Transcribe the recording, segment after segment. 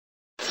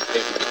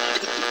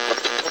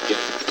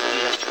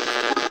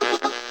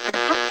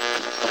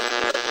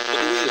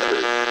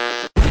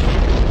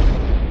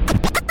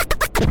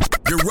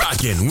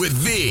rocking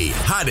with the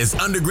hottest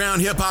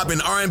underground hip-hop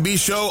and R&B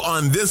show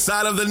on this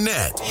side of the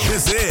net.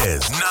 This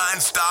is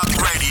Non-Stop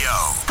Radio.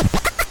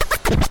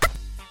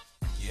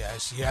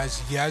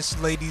 Yes,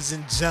 ladies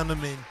and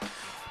gentlemen.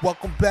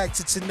 Welcome back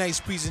to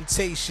tonight's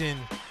presentation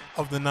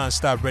of the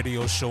Non-Stop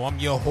Radio Show. I'm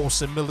your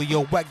host,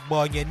 Emilio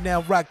Weckbar. You're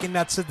now rocking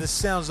out to the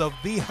sounds of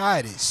the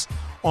hottest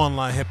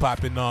online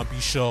hip-hop and R&B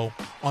show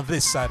on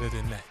this side of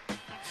the net.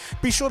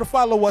 Be sure to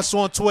follow us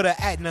on Twitter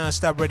at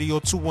Non-Stop Radio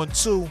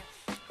 212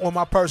 or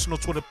my personal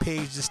Twitter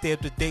page to stay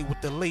up to date with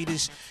the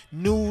latest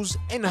news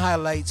and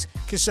highlights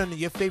concerning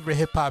your favorite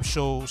hip-hop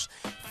show.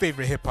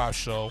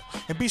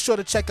 And be sure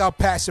to check out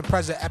past and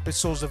present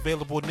episodes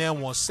available now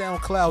on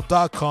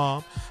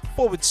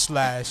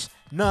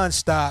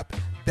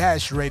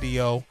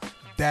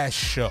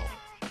SoundCloud.com/nonstop-radio-show.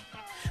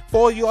 For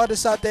all you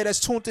artists out there that's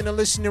tuned in and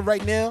listening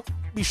right now,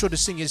 be sure to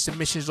send your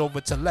submissions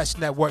over to Let's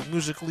Network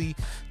Musically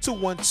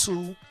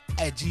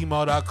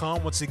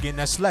 212@gmail.com. Once again,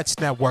 that's Let's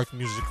Network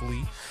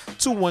Musically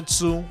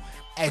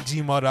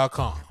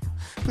 212@gmail.com.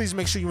 Please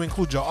make sure you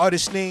include your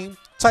artist name,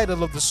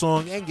 title of the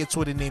song, and your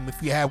Twitter name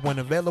if you have one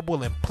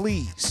available. And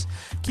please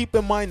keep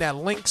in mind that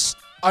links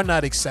are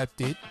not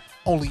accepted,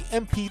 only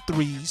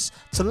MP3s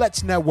to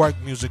Let's Network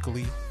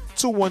Musically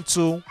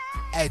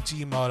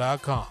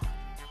 212@gmail.com.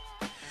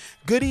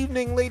 Good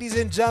evening, ladies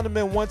and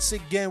gentlemen. Once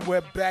again, we're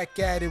back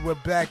at it. We're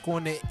back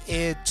on the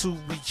air 2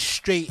 weeks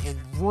straight and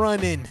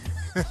running.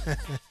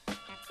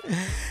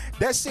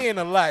 That's saying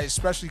a lot,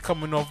 especially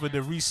coming off of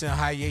the recent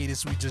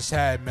hiatus we just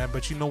had, man.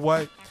 But you know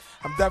what?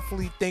 I'm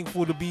definitely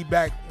thankful to be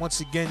back once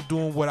again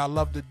doing what I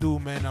love to do,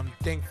 man. I'm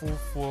thankful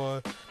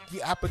for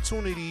the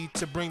opportunity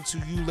to bring to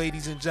you,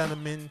 ladies and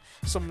gentlemen,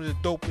 some of the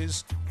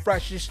dopest,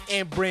 freshest,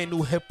 and brand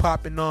new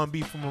hip-hop and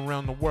R&B from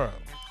around the world.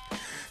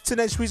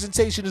 Tonight's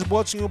presentation is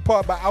brought to you in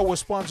part by our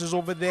sponsors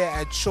over there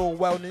at Cho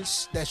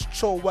Wellness. That's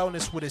Cho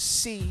Wellness with a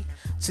C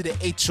to the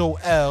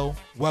HOL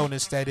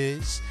Wellness, that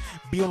is.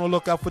 Be on the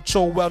lookout for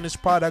Cho Wellness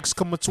products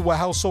coming to a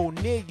household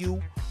near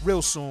you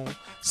real soon,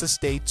 so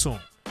stay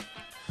tuned.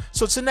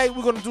 So tonight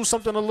we're going to do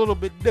something a little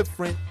bit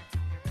different.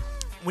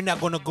 We're not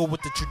going to go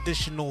with the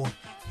traditional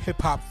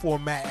hip-hop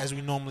format as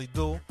we normally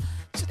do.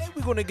 Today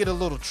we're going to get a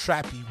little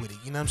trappy with it,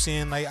 you know what I'm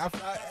saying? Like, I'm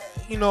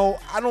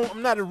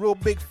not a real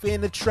big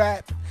fan of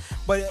trap,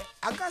 but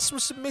I got some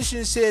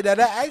submissions here that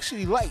I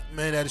actually like,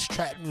 man, that is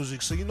trap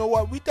music. So you know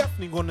what? We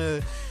definitely going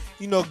to,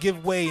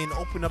 give way and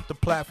open up the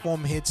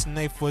platform here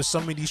tonight for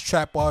some of these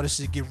trap artists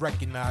to get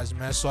recognized,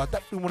 man. So I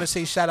definitely want to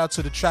say shout out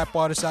to the trap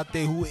artists out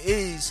there who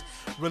is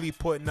really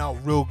putting out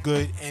real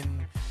good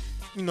and,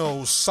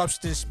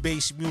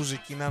 substance-based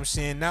music, you know what I'm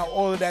saying? Not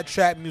all of that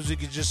trap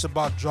music is just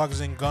about drugs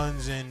and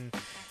guns and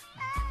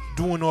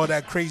doing all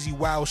that crazy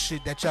wild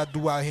shit that y'all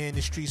do out here in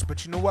the streets.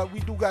 But you know what? We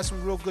do got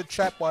some real good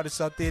trap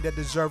artists out there that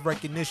deserve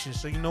recognition.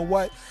 So you know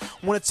what?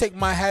 I want to take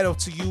my hat off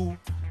to you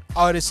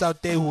artists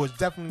out there who are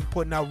definitely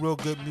putting out real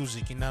good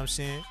music, you know what I'm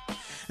saying?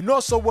 And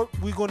also what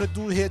we're going to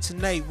do here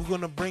tonight, we're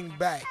going to bring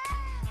back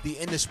the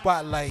In the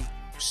Spotlight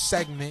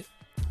segment.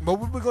 But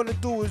what we're going to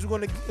do is we're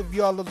going to give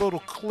y'all a little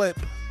clip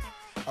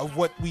of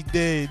what we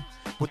did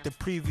with the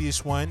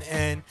previous one.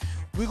 And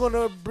we're going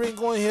to bring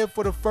on here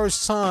for the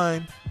first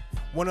time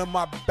one of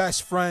my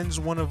best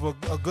friends, one of a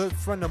good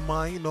friend of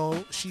mine.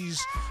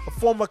 She's a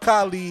former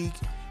colleague.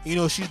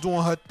 She's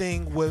doing her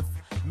thing with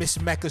Miss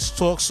Mecca's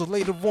Talk. So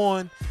later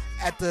on,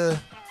 at the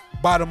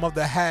bottom of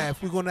the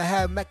half, we're going to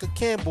have Mecca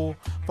Campbell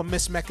from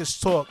Miss Mecca's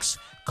Talks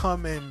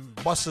come and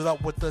bust it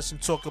up with us and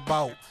talk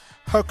about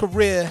her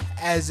career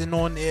as an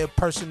on-air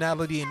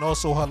personality and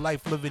also her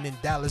life living in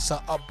Dallas,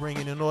 her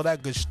upbringing and all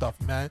that good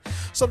stuff, man.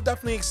 So I'm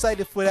definitely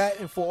excited for that,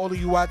 and for all of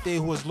you out there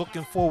who is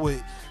looking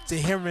forward to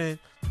hearing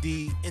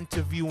the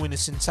interview in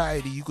its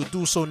entirety, you could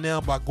do so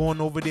now by going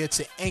over there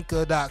to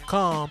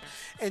anchor.com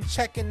and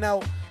checking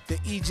out the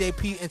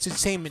EJP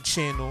Entertainment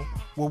channel,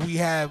 where we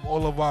have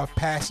all of our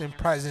past and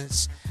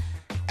present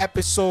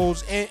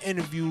episodes and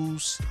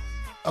interviews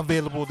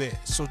available there.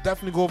 So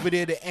definitely go over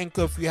there to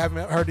Anchor if you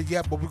haven't heard it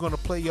yet, but we're going to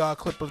play y'all a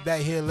clip of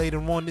that here later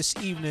on this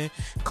evening,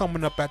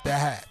 coming up at the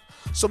half.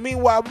 So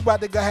meanwhile, we're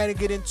about to go ahead and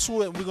get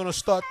into it. We're going to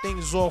start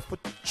things off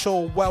with the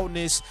Cho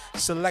Wellness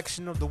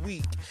selection of the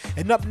week.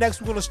 And up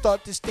next, we're going to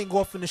start this thing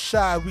off in the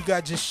Shy. We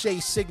got just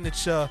Shay's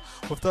signature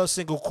with her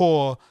single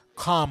called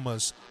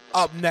Commas.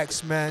 Up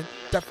next, man.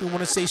 Definitely want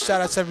to say shout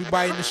out to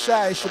everybody in the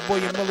Shy. It's your boy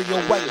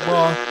Emilio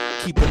Whitebar.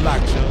 Keep it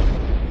locked, y'all.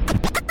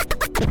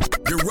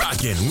 You're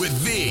rocking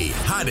with the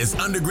hottest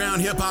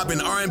underground hip-hop and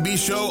R&B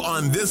show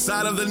on this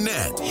side of the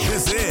net.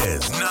 This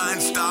is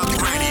Non-Stop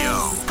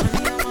Radio.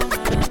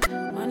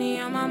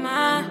 Money on my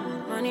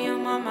mind, money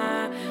on my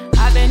mind.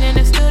 I've been in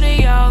the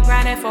studio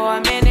grinding for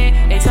a minute.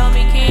 They told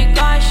me keep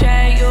going,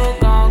 Shay, you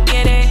gon'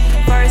 get it.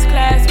 First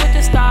class with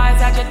the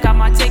stars, I just got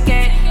my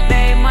ticket.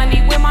 Made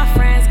money with my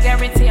friends,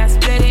 guarantee I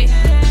split it.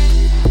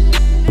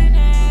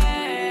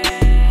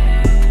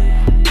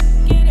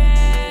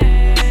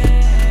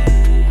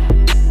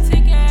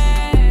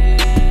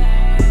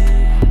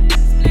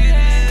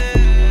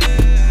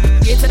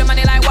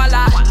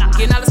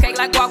 Getting all this cake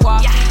like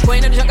guac.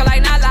 Queen of the jungle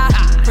like Nala.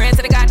 Praying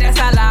to the goddamn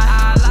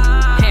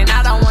Salah. And I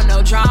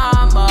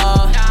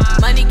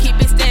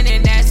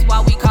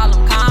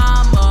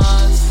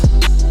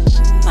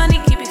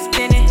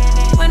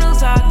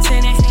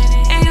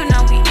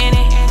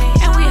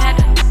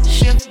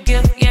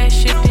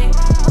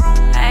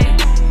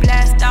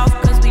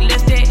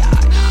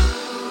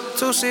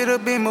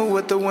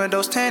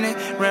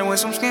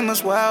some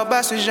schemers, wild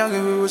bastards,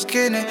 younger, we was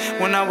kidding.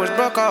 When I was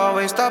broke, I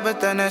always stop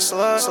at the next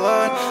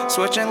slug.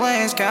 Switching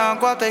lanes, count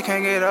guap, they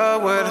can't get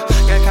up with.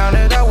 Get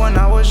counted out when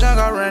I was young,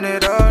 I ran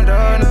it up,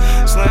 done.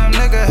 Slim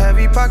nigga,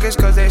 heavy pockets,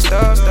 cause they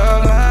stuck.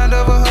 Mind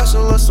of a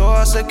hustler, so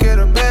I said get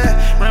a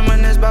bag.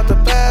 Reminisce about the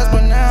past,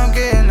 but now I'm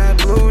getting that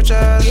blue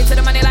check. Get to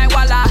the money like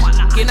Walla,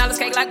 getting all this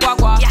cake like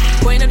Guagua.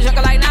 Queen of the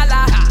jungle like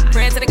Nala,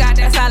 praying to the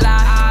goddamn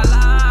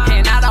Salah.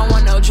 And I don't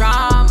want no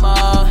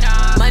drama.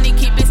 Money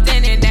keep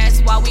extending, that's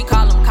why we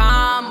call them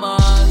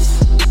commas.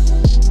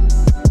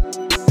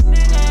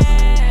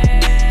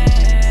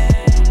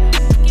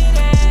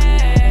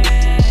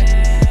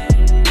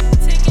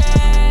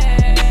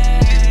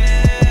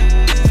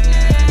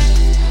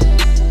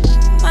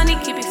 Money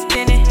keep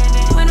extending,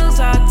 windows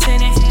all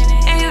tinted,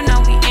 and you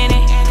know we in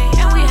it.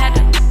 And we had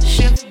to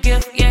shift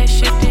gift, yeah,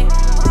 shift it.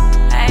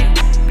 Hey,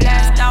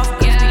 blast off,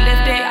 gifts we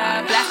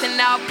lifted. Blasting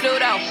out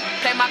Pluto,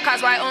 play my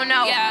cards right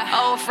Uno.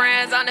 Old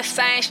friends on the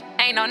same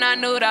ain't no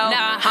nothing new though.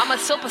 I'm a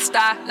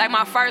superstar, like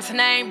my first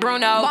name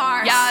Bruno.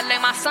 Y'all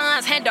let my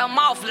sons hand them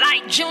off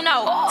like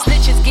Juno.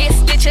 Snitches get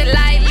stitched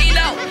like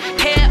Lilo.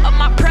 Head of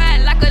my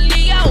pride like a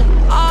Leo.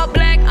 All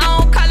black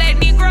on, call that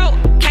Negro.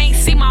 Can't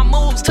see my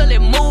moves till it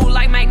move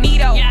like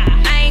Magneto.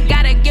 I ain't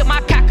gotta get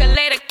my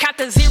calculator, count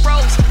the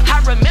zeros.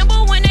 I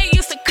remember when they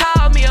used to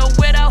call me a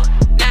widow.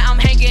 Now I'm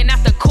hanging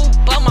out the coupe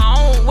of my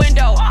own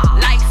window.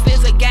 Life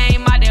is a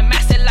game, I done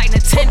mastered like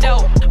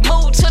Nintendo.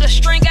 Move to the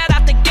string, got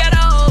out the ghetto.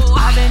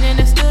 I've been in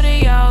the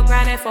studio,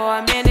 grinding for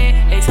a minute.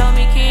 They told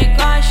me keep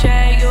going,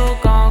 Shay, you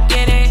gon'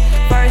 get it.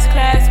 First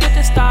class with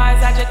the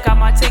stars, I just got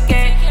my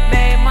ticket.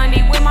 Made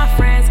money with my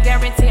friends,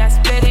 guarantee I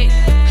split it.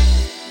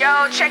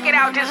 Yo, check it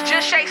out, this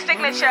just Shay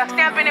signature,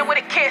 stamping it with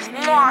a kiss.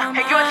 Mwah.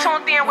 And you're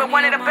tuned in with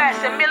one of the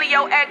best,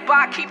 Emilio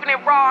Eggbot, keeping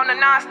it raw on the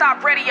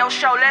non-stop radio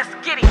show. Let's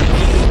get it.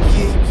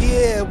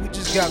 Yeah, we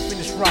just got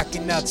finished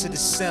rocking out to the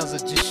sounds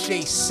of just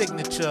Shay's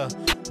signature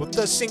with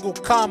the single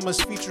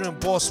Commas featuring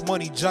Boss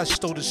Money Josh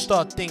Stowe to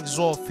start things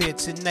off here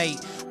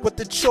tonight with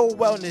the Chill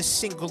Wellness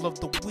single of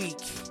the week.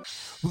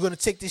 We're gonna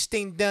take this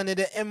thing down to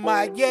the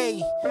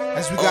MIA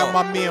as we got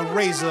my man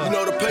Razor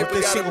with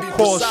this single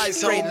called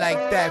Straight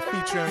Like That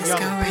featuring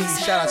Young B.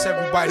 Shout out to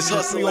everybody in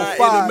the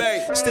 305.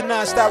 It's the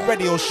non-stop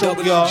radio show,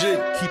 y'all.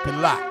 Keep it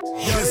locked.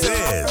 This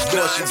is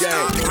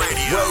Non-Stop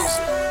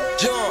Radio.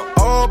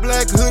 All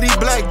black hoodie,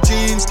 black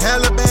jeans,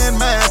 Taliban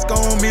mask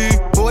on me,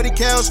 40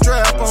 cal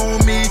strap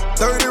on me,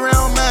 30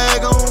 round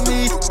mag on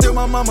me. Still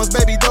my mama's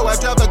baby, though I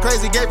drive her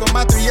crazy, gave her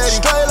my 380.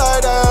 Straight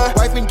like that.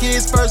 Wife and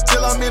kids first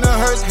till I'm in a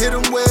hearse, hit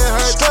them where it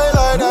hurts. Straight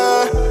like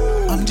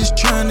that. I'm just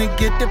trying to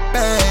get the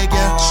bag,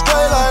 yeah.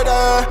 Straight like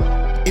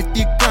that. If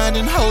you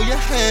grindin', hold your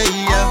head,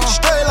 yeah.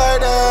 Straight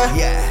like that.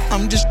 Yeah.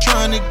 I'm just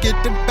trying to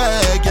get the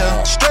bag,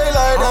 yeah. Straight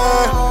like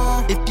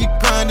that. If you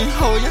grindin',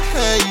 hold your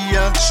head,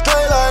 yeah.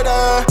 Straight like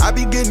that. I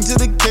be getting to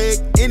the cake,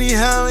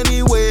 anyhow,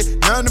 anyway.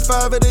 9 to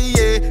 5 of the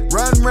year,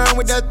 riding around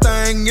with that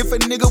thing. If a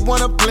nigga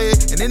wanna play,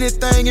 and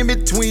anything in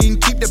between,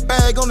 keep the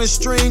bag on the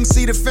string.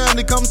 See the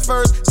family comes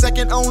first,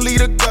 second only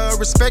to God.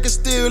 Respect is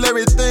still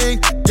everything,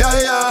 yeah,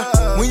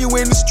 yeah. When you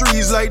in the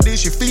streets like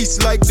this, you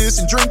feast like this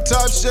and drink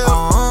top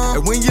shelf.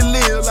 And when you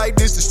live like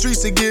this, the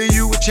streets will give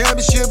you a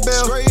championship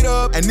belt. Straight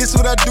up, and this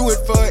what I do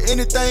it for.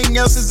 Anything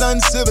else is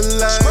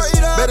uncivilized.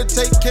 Better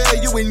take care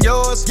of you and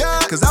yours, yeah.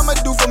 Cause I'ma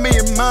do for me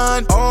and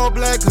mine. All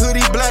black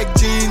hoodie, black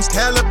jeans,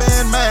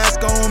 Taliban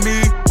mask on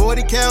me,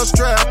 40 cal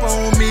strap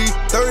on me,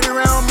 30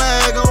 round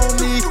mag on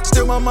me.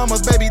 Still my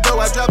mama's baby, though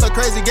I drive her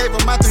crazy, gave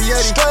her my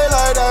 380. Straight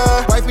like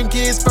that. Wife and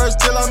kids first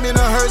till I'm in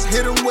a hearse,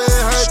 hit them where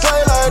it hurts.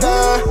 Straight like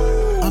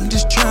that. I'm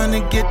just trying to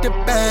get the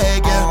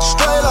bag, yeah.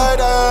 Straight like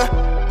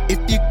that. If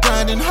you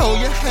grindin', hold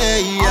your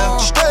head, yeah.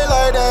 Straight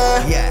like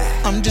that.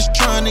 Yeah. I'm just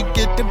trying to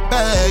get the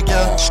bag,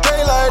 yeah.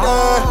 Straight like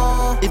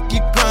that. If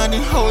you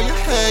grindin', hold your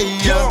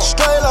head, yeah.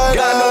 Straight like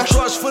that. Got no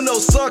trust for no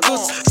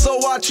suckers, so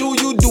watch who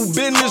you do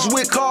business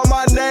with. Call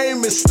my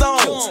name is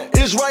Stone.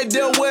 It's right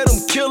there where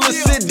them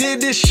killers sit.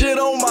 Did this shit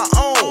on my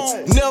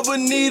own. Never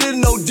needed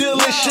no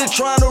dealing shit,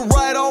 trying to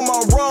right all my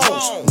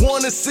wrongs.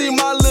 Wanna see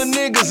my little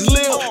niggas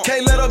live.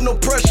 Can't let up no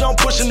pressure, I'm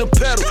pushing the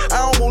pedal.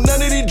 I don't want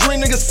none of these dream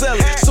niggas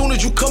selling. Soon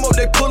as you come up,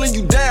 they pulling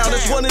you down.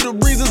 That's one of the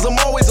reasons I'm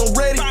always on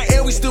ready.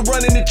 And we still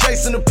running and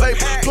chasing the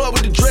paper. Plug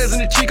with the dreads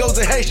and the Chicos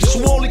and Haitians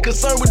who only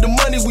concerned with the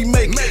money we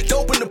make.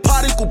 Dope in the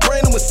pot equal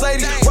brain and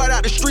Mercedes. Right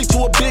out the street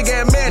to a big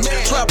ass mansion.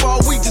 Trap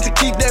all week just to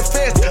keep that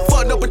fast.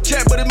 Fucked up a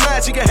check, but it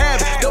match, you can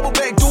have it. Double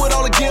back, do it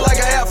all again like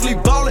an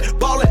athlete. Ballin',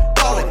 ballin',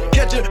 ballin'.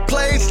 Catchin'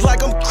 plays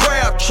like I'm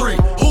Crabtree.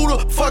 Who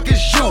the fuck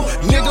is you?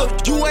 Nigga,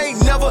 you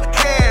ain't never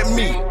had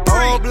me.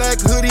 All black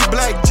hoodie,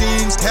 black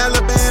jeans,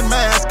 Taliban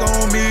mask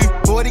on me,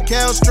 40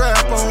 cal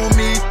strap on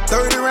me,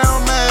 30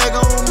 round mag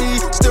on me.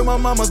 Still my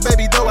mama's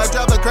baby, though I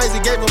drive her crazy,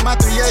 gave her my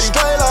 380.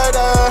 Straight like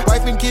that.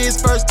 Wife and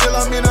kids first till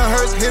I'm in a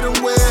hearse, hit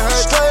them where it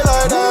hurts. Straight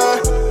like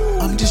that.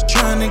 I'm just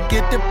trying to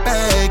get the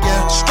bag,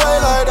 yeah.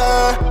 Straight like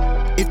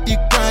that. If you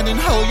grindin',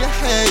 hold your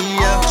head,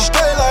 yeah.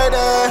 Straight like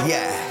that.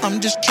 Yeah. I'm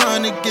just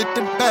trying to get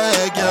the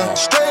bag, yeah.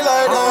 Straight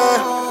like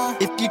that.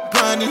 If you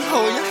grindin',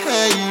 hold your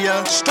head,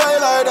 yeah. Straight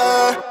like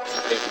that.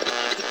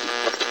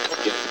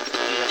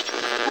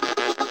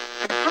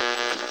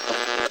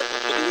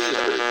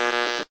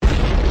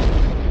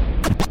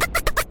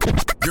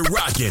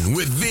 rocking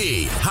with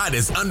the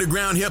hottest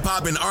underground hip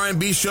hop and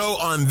R&B show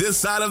on this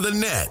side of the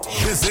net.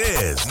 This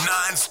is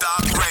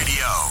Non-Stop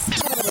Radio.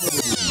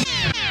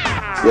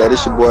 Yeah,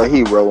 this your boy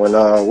Hero,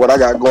 and what I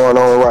got going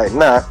on right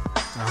now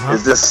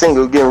is this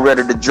single getting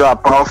ready to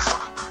drop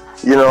off.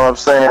 You know what I'm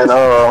saying?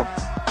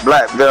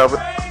 Black Velvet.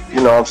 You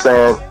know what I'm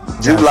saying?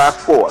 July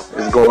 4th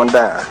is going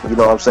down. You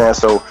know what I'm saying?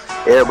 So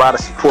everybody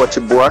support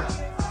your boy.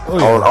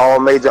 On all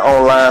major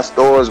online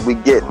stores, we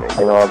getting it.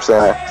 You know what I'm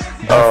saying?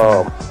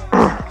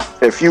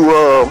 If you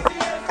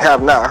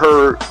have not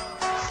heard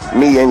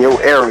me in your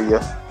area,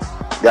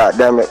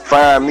 goddamn it,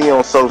 find me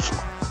on social.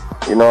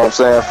 You know what I'm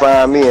saying?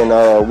 Find me, and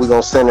we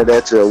gonna send it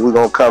at you. We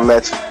gonna come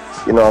at you.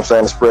 You know what I'm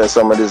saying? To spread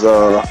some of this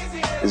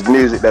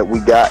music that we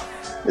got,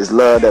 this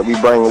love that we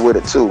bringing with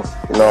it too.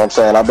 You know what I'm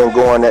saying? I've been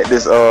going at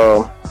this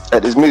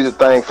music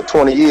thing for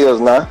 20 years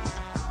now.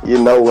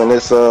 You know, and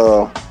it's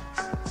a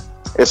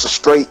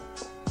straight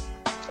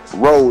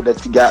road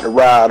that you got to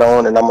ride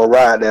on, and I'm gonna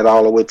ride that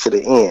all the way to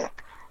the end.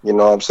 You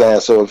know what I'm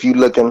saying? So if you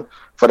looking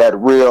for that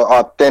real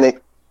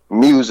authentic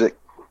music,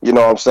 you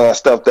know what I'm saying,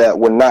 stuff that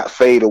will not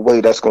fade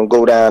away, that's gonna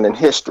go down in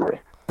history.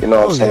 You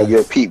know what I'm saying?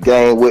 You'll peep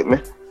game with me,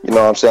 you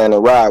know what I'm saying,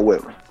 and ride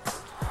with me.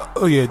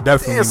 Oh yeah,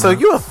 definitely. Yeah, so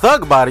you a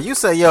thug about it. You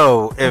say,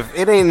 yo, if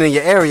it ain't in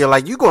your area,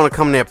 like, you gonna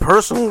come there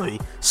personally,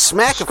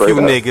 smack a few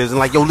niggas, and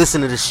like, yo,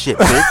 listen to this shit,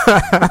 bitch.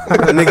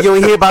 Nigga, you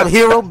ain't hear about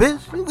Hero,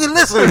 bitch? You can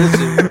listen to this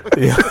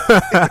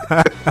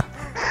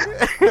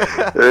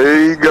shit.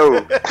 There you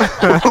go.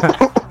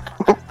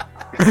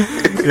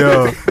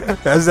 Yo,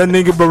 that's that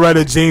nigga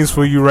Beretta James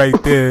for you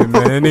right there,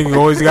 man. That nigga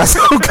always got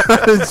some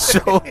kind of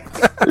joke.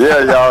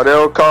 Yeah, y'all, they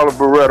don't call him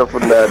Beretta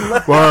for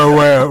that.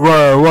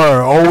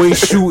 Word. Always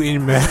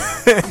shooting, man.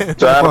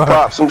 Trying to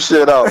pop some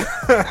shit out.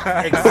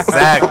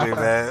 Exactly,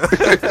 man.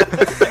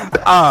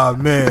 Ah,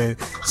 man.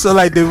 So,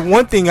 like, the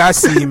one thing I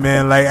see,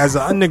 man, like, as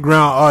an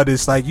underground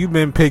artist, like, you've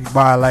been picked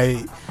by,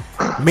 like,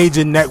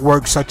 major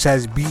networks such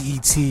as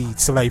BET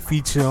to, like,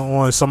 feature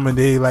on some of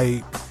their,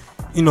 like,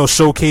 you know,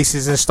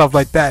 showcases and stuff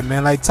like that,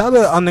 man. Like, tell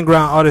the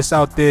underground artists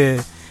out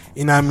there,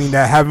 you know what I mean,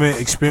 that haven't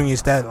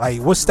experienced that,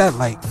 like, what's that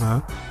like,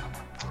 man?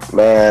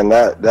 Man,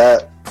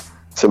 that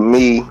to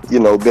me, you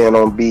know, being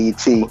on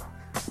BET,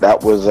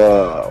 that was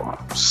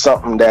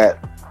something that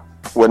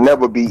will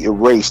never be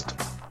erased,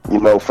 you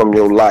know, from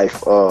your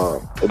life.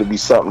 It'll be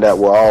something that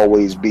will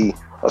always be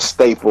a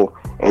staple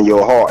in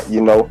your heart, you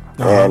know.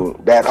 And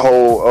that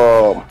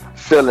whole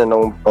feeling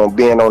on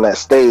being on that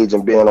stage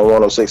and being on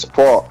 106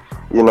 Park,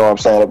 you know what I'm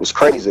saying, it was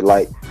crazy.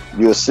 Like,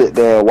 you'll sit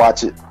there and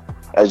watch it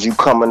as you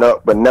coming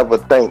up, but never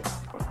think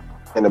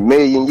in a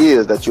million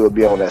years that you'll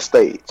be on that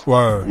stage.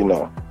 Word. You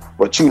know,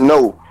 but you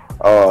know,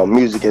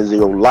 music is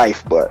your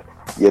life, but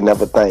you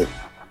never think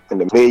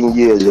in a million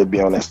years you'll be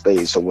on that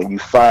stage. So when you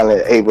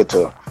finally able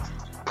to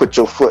put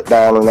your foot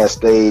down on that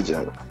stage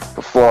and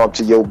perform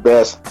to your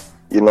best,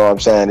 you know what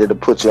I'm saying, it'll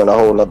put you in a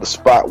whole nother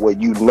spot where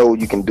you know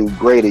you can do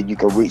greater, you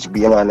can reach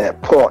beyond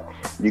that point,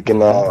 you can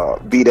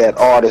be that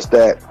artist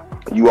that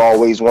you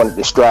always wanted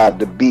to strive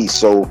to be.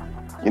 So,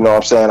 you know what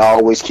I'm saying,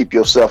 always keep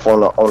yourself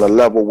on a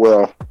level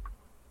where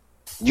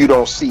you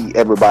don't see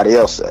everybody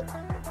else at.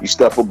 You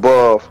step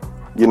above,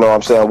 you know what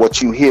I'm saying,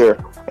 what you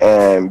hear,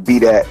 and be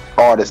that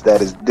artist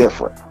that is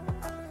different.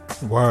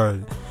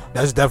 Word.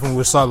 That's definitely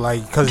what's up,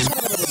 like, because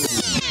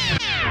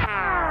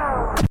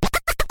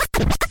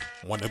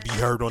want to be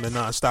heard on the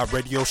Non-Stop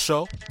Radio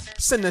Show?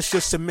 Send us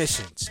your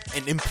submissions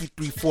in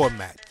MP3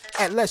 format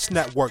at Let's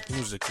Network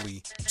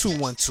Musically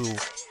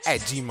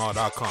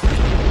 212@gmail.com.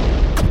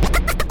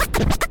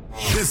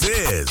 This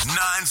is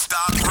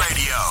Non-Stop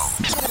Radio.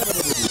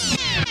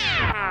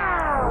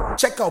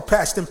 Check out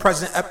past and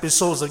present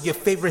episodes of your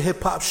favorite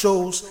hip-hop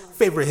shows,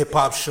 Favorite Hip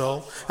Hop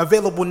Show,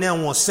 available now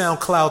on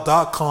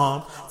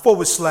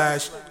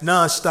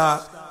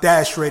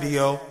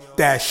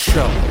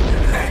SoundCloud.com/non-stop-radio-show.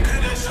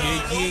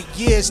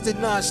 Yeah, it's the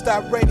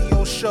Non-Stop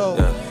Radio Show,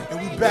 and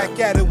we back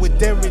at it with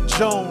Derrick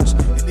Jones,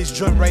 and this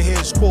joint right here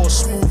is called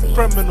Smooth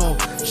Criminal.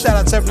 Shout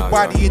out to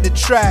everybody in the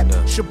trap.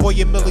 It's your boy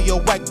Emilio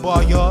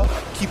Whiteball, y'all.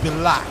 Keep it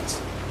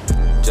locked.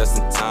 Just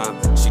in time,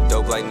 she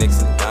dope like Nicks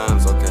and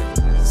dimes, okay.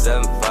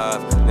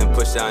 7'5", then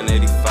push down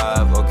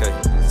 85, okay.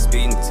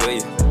 Speeding to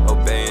you,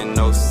 obeying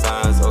no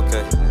signs,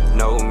 okay.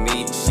 No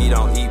meat, she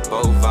don't eat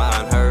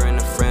bovine. Her and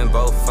a friend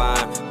both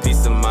fine.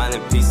 Peace of mind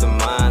and peace of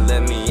mind.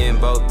 Let me in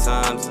both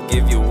times.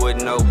 Give you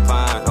wood, no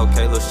pine.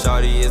 Okay, lil'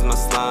 shawty is my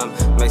slime.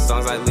 Make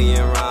songs like Lee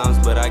and Rhymes,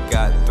 but I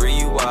got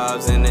 3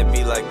 wives and it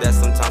be like that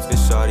sometimes. Cause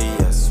shawty,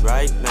 yes,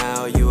 right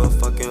now you are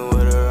fucking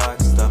with a rock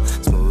star.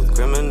 Smooth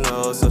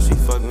criminal, so she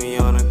fuck me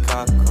on a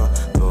cop car.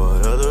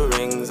 Lord of the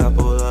Rings, I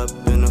pull up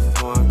in a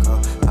foreign car.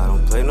 I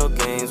don't play no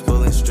games,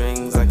 pulling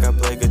strings like I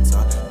play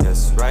guitar.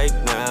 Yes, right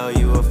now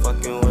you are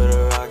fucking with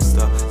a rock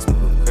star.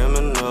 Smooth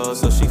criminal,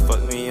 so she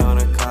fuck me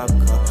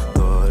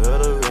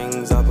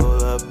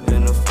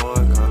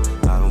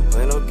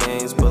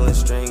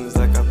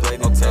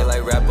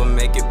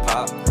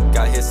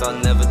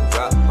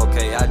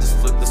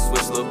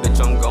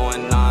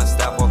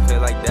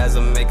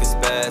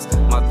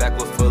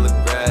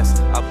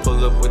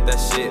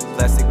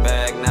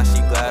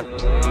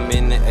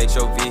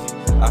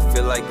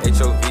like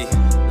HOV.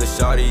 The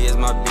shawty is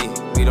my beat.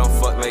 We don't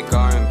fuck, make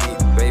R&B.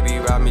 Baby,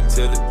 ride me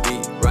to the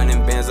beat.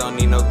 Running bands, don't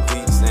need no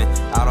cleats. And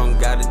I don't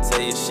gotta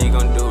tell you, she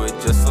gon' do it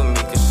just for me.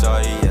 Cause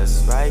shawty,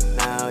 yes, right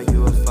now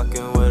you are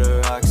fucking with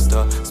a rock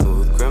star.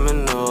 Smooth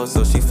criminal,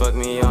 so she fuck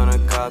me on a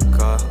cop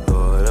car.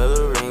 Lord of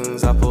the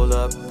Rings, I pull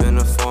up in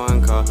a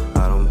foreign car.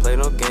 I don't play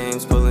no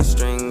games, pulling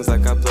strings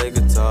like I play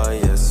guitar.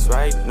 Yes,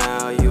 right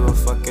now you are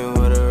fucking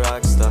with a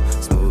rock star.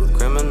 Smooth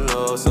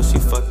criminal, so she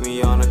fuck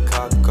me on a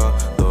cop car.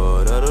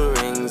 Lord of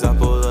the Rings, I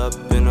pull up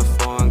in a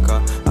foreign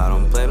car. I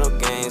don't play no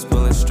games,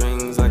 pulling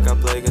strings like I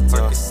play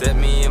guitar. Set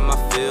me in my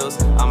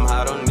feels, I'm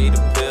high, don't need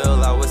a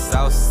pill. I was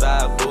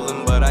outside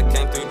booling, but I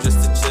came through just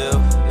to chill.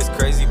 It's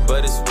crazy,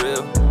 but it's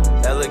real.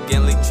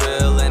 Elegantly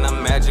trill, and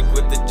I'm magic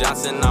with the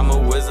Johnson. I'm a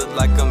wizard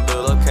like I'm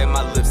Bill. Okay,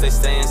 my lips, they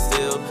staying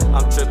still.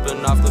 I'm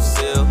tripping off the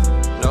seal.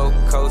 No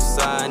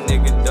cosign,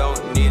 nigga,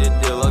 don't need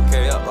a deal.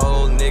 Okay, a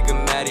old nigga,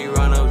 Matty,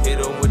 run up, hit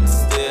him with the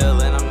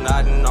steel. And I'm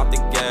nodding off the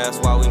gas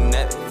while we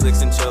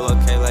Netflix and chill.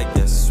 Okay, like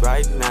yes,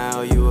 right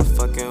now you are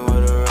fucking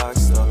with a rock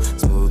star.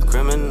 Smooth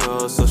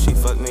criminal, so she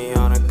fuck me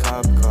on a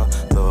cop car.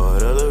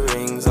 Lord of the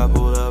Rings, I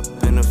pulled up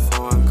in a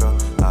foreign car.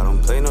 I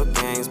don't play no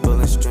games,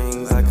 pulling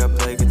strings like I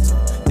play guitar.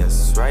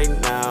 Yes, right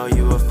now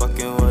you are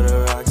fucking with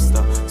a rock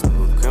star.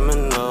 Smooth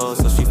criminal,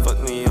 so she fuck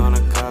me on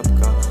a cop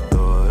car.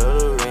 Lord of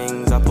the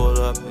Rings, I pulled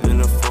up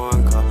in a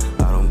foreign car.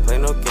 I don't play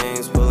no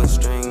games, pulling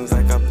strings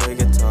like I play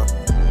guitar.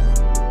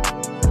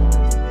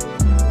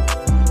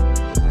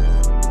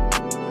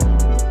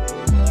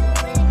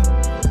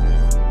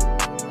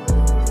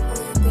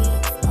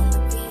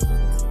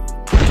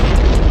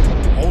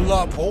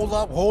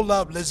 Hold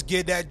up. Let's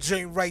get that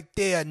joint right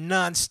there.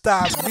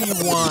 Non-stop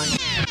rewind.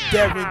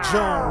 Darren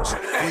Jones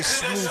with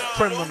Smooth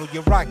Criminal.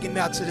 You're rocking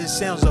out to the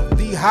sounds of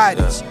the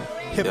hottest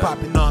hip-hop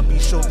and R&B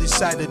show this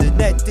side of the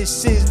net.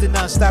 This is the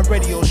Non-Stop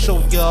Radio Show,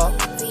 y'all.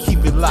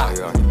 Keep it locked.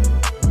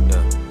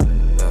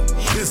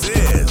 This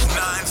is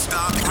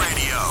Non-Stop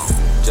Radio.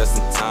 Just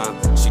in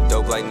time, she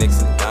dope like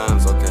Nicks and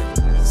dimes, okay.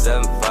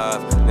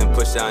 7'5", then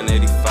push down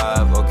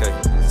 85,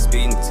 okay.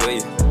 Speeding to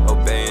you,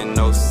 obeying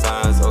no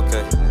signs,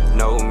 okay.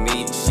 No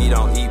meat, she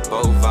don't eat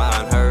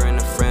bovine. Her and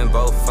a friend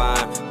both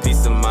fine.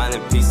 Peace of mind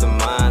and peace of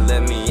mind.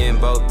 Let me in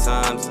both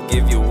times.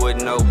 Give you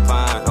wood, no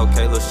pine.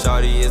 Okay, lil'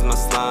 shawty is my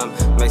slime.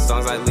 Make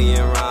songs like Lee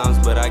and Rhymes,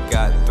 but I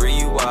got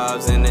 3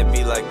 wives and it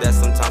be like that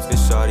sometimes.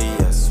 Cause shawty,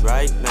 yes,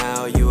 right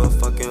now you are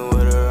fucking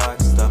with a rock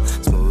star.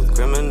 Smooth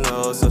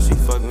criminal, so she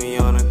fuck me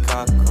on a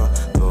cop car.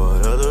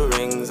 Lord of the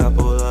Rings, I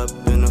pull up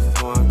in a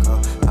foreign car.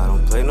 I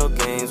don't play no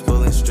games,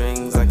 pulling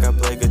strings like I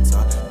play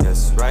guitar.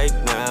 Yes, right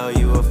now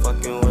you are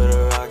fucking with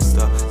a rock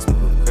star.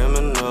 Smooth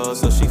criminal,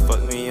 so she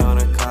fuck me on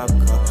a cop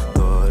car.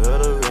 Lord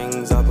of the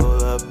Rings, I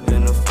pull up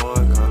in a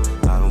foreign car.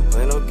 I don't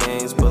play no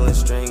games, pulling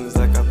strings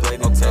like I play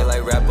guitar. Okay,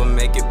 like rapper,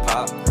 make it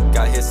pop.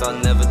 Got hits, I'll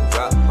never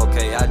drop.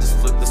 Okay, I just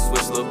flip the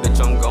switch, little bitch,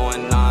 I'm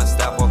going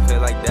non-stop. Okay,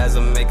 like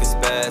Dazzle, make it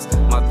spaz.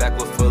 My back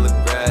was full of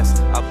grass.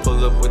 I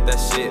pull up with that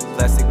shit,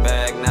 plastic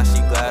bag, now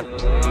she glad.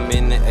 I'm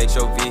in the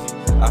HOV,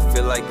 I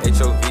feel like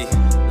HOV.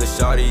 The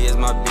shawty is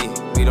my beat.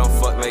 We don't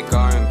fuck, make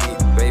R&B.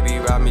 Baby,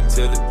 ride me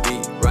to the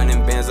beat.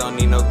 Running bands, don't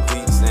need no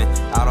cleats. And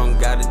I don't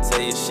gotta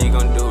tell you, she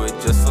gon' do it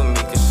just for me.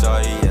 Cause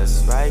shawty,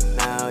 yes, right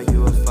now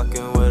you are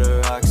fucking with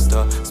a rock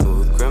star.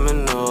 Smooth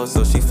criminal,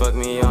 so she fuck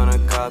me on a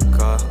cop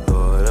car.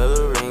 Lord of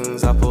the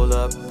Rings, I pull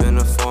up in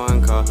a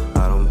foreign car.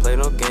 I don't play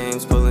no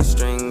games, pulling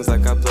strings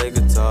like I play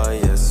guitar.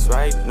 Yes,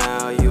 right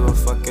now you are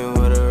fucking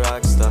with a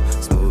rock star.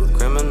 Smooth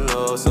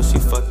criminal, so she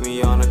fuck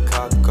me on a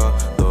cop car.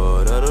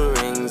 Lord of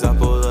the Rings, I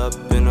pull up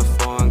in a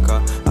foreign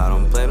car. I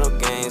don't play no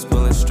games,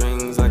 pulling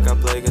strings like I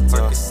play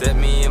guitar. Set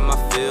me in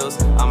my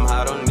feels, I'm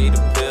high, don't need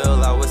a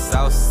pill. I was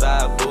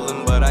outside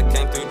booling, but I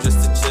came through just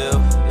to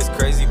chill. It's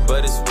crazy,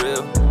 but it's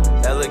real.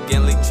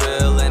 Elegantly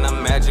trill, and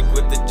I'm magic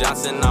with the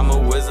Johnson. I'm a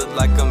wizard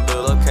like I'm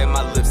Bill. Okay,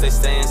 my lips, they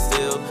staying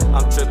still.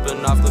 I'm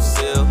tripping off the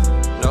seal.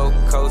 No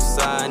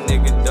cosign,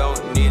 nigga,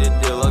 don't need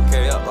a deal.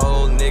 Okay, a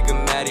old nigga,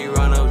 Matty,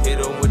 run up, hit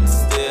him with the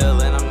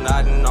steel. And I'm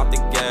nodding off the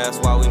gas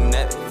while we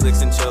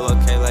Netflix and chill.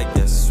 Okay, like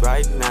yes,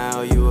 right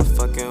now you are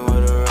fucking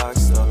with a rock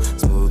star.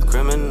 Smooth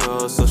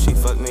criminal, so she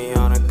fuck me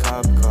on a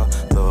cop car.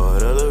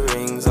 Lord of the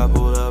Rings, I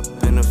pulled up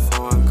in a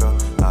foreign car.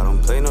 I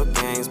don't play no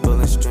games,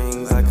 pulling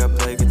strings like I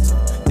play guitar.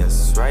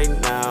 Yes, right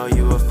now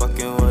you are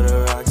fucking with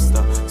a rock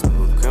star.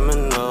 Smooth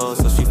criminal,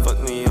 so she fuck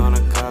me on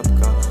a cop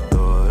car.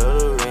 Lord of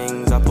the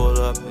Rings, I pulled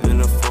up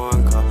in a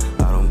foreign car.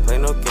 I don't play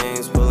no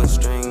games, pulling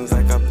strings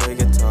like I play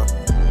guitar.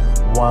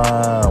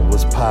 Wine,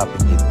 what's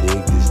poppin', you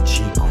dig? This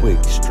G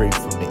Quick, straight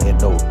from the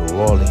NO, New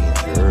Orleans,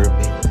 you heard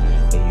me?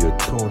 And you're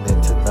tuned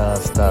into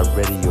Non-Stop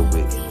Radio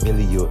with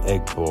Emilio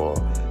Egbar,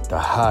 the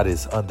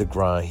hottest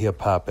underground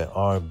hip-hop and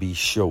R&B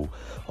show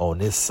on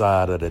this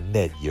side of the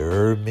net, you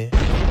heard me?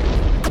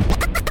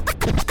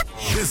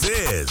 This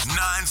is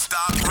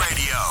Non-Stop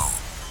Radio.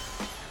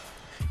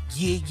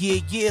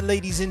 Yeah,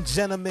 ladies and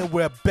gentlemen,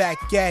 we're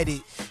back at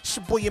it. It's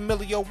your boy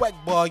Emilio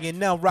Egbar. You're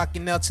now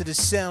rocking out to the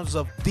sounds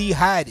of the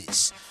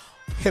hottest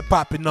hip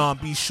hop and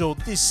R&B show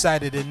this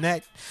side of the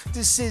net.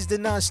 This is the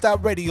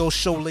Nonstop Radio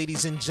Show,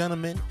 ladies and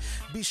gentlemen.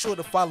 Be sure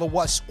to follow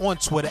us on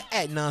Twitter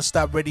at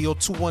Nonstop Radio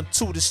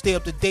 212 to stay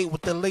up to date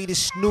with the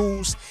latest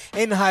news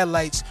and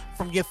highlights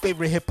from your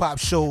favorite hip hop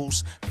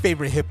show's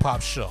favorite hip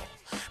hop show.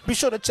 Be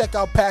sure to check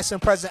out past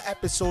and present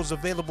episodes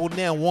available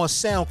now on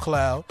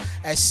SoundCloud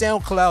at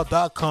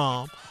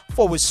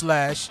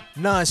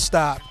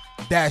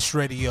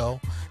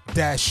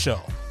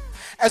soundcloud.com/nonstop-radio-show.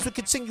 As we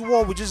continue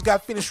on, we just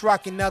got finished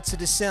rocking out to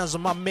the sounds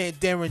of my man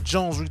Darren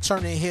Jones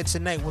returning here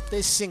tonight with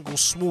this single,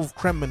 Smooth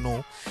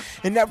Criminal.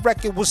 And that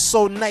record was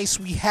so nice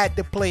we had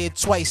to play it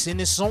twice,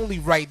 and it's only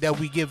right that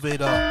we give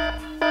it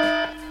up.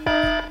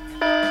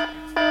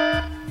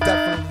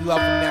 Definitely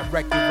loving that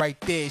record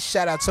right there.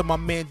 Shout out to my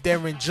man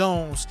Darren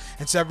Jones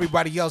and to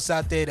everybody else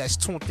out there that's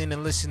tuned in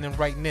and listening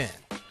right now.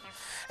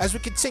 As we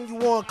continue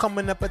on,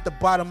 coming up at the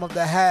bottom of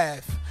the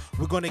half,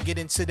 we're going to get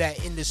into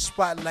that In the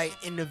Spotlight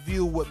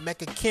interview with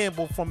Mecca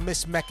Campbell from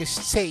Miss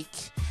Mecca's Take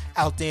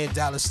out there in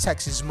Dallas,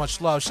 Texas. Much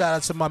love. Shout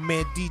out to my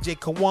man DJ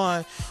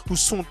Kawan,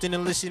 who's tuned in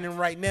and listening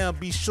right now.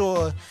 Be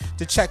sure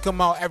to check him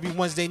out every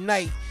Wednesday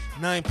night,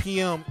 9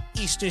 p.m.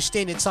 Eastern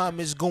Standard Time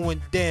is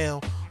going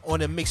down on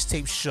the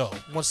Mixtape Show.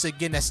 Once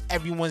again, that's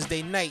every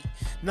Wednesday night,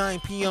 9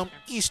 p.m.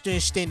 Eastern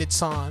Standard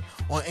Time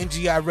on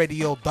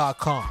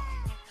ngiradio.com.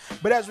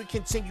 But as we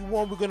continue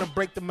on, we're going to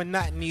break the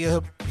monotony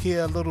up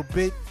here a little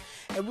bit.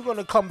 And we're going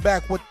to come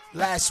back with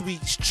last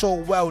week's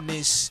Cho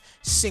Wellness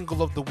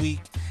single of the week,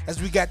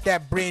 as we got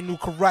that brand new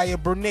Karaya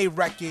Bernay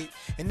record.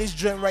 And this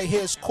joint right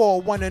here is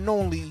called One and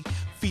Only,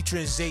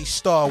 featuring Zay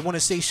Star. I want to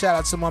say shout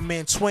out to my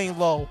man Twain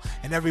Low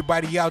and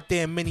everybody out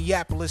there in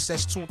Minneapolis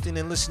that's tuned in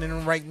and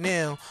listening right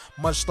now.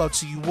 Much love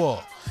to you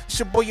all. It's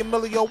your boy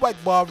Emilio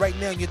Whiteball right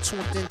now. You're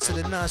tuned in to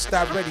the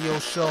Nonstop Radio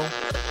Show.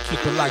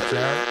 Keep it light,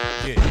 y'all.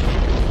 Yeah.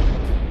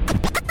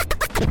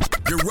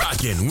 You're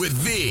rocking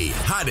with the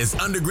hottest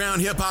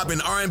underground hip-hop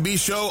and R&B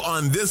show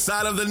on this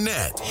side of the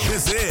net.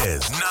 This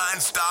is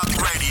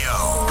Nonstop Radio.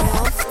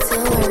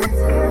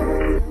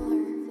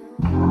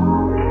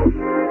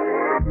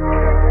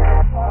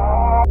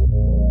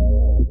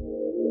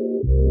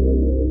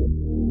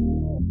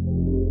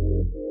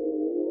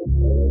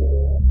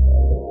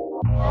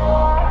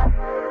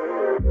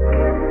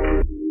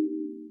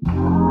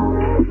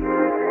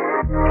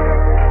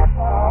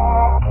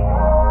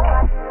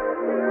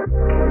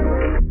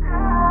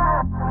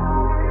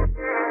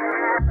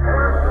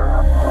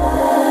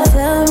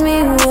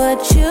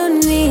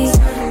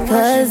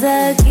 Cause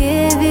I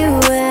give you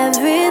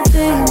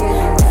everything,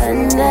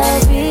 and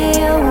I'll be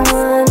your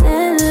one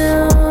and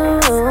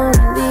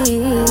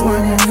only.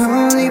 One and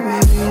only,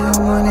 baby, the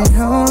one and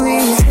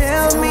only.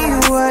 Tell me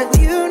what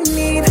you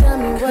need,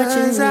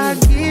 cause I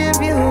give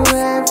you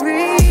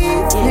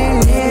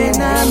everything,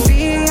 and I'll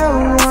be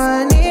your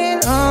one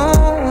and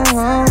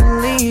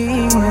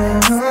only.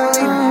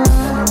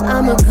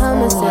 I'ma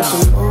come and set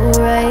them all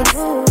right.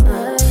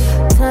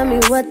 Tell me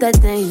what that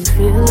thing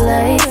feel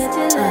like.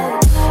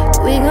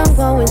 We gon'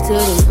 go into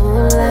the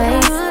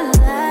moonlight.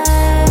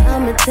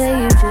 I'ma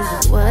tell you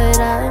just what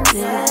I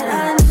need.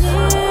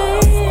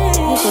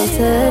 You gon'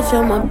 touch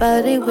on my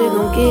body, we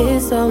gon'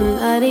 get so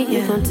naughty.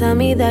 You gon' tell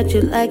me that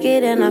you like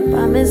it, and I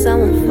promise I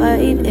won't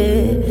fight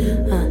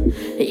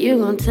it. You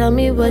gon' tell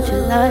me what you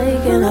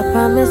like, and I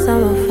promise I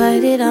won't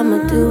fight it.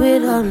 I'ma do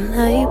it all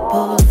night,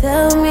 boy.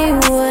 Tell me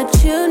what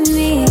you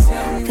need,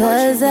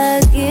 cause I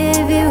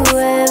give you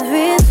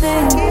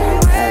everything,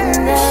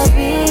 and I'll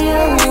be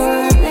your one.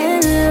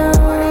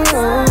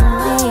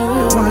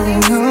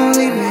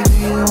 Only, baby,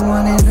 the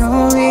one and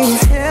only.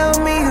 Tell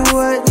me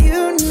what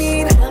you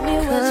need,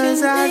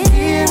 cause I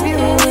give you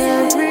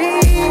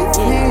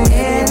everything,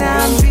 and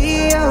I'll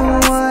be your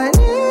one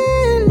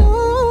and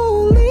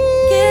only.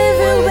 Give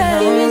you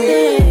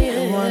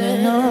everything, one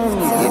and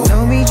only. You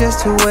know me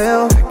just too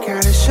well, I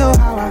gotta show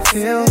how I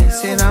feel.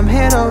 Said I'm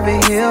head over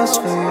heels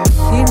for you.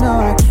 You know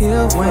I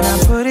kill when I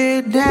put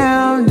it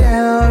down,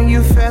 down.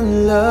 You fell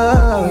in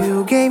love.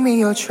 You gave me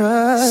your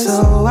trust,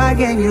 so I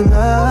gave you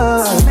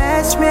love. A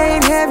match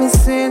made, heaven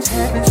sent,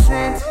 heaven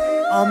sent.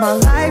 All my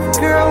life,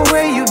 girl,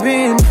 where you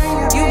been?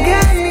 You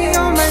got me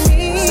on my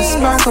knees. It's a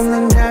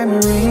sparkling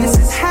diamond ring. This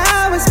is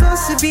how it's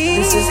supposed to be.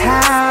 This is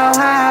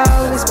how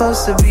it's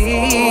supposed to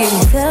be.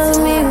 Tell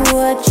me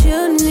what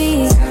you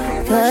need,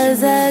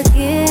 cause I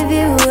give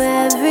you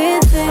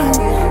everything,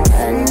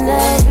 and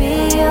I'll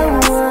be your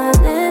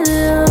one and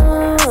only.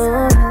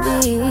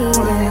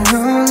 One and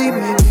only,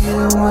 baby,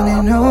 the one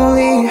and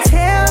only.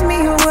 Tell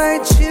me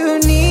what you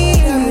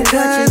need,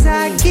 cause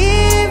I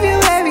give you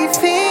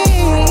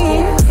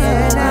everything,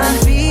 and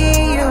I'll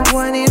be your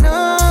one and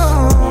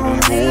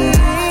only.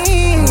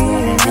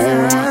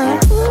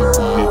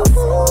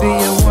 Be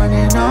your one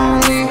and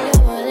only.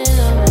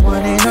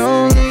 One and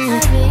only.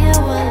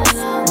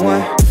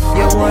 One,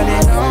 your one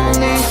and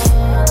only.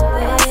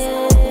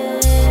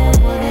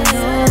 One and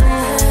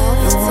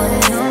only. Your one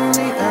and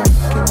only. I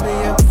can be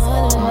your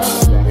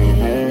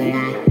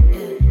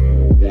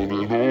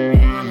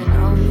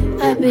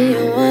I'll be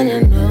your one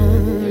and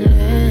only.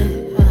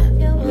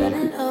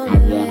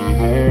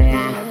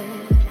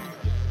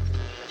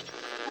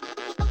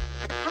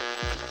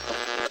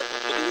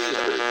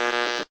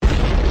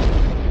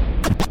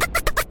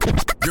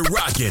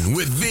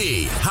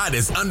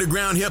 hottest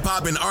underground hip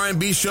hop and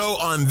R&B show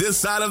on this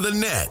side of the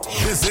net.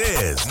 This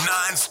is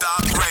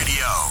Non-Stop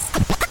Radio.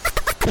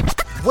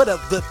 What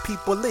up, good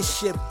people?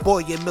 It's your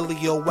boy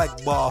Emilio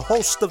Wackbar,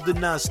 host of the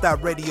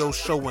Non-Stop Radio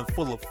Show in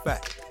full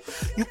effect.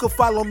 You can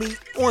follow me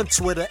on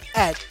Twitter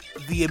at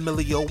the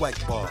Emilio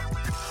Wackbar.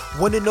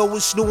 Want to know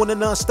what's new on the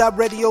Non-Stop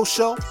Radio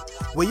Show?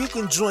 Well, you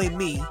can join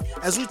me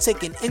as we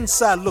take an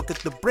inside look at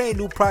the brand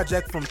new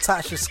project from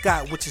Tasha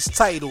Scott, which is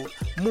titled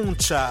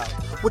Moonchild,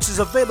 which is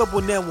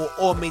available now on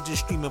all major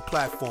streaming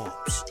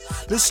platforms.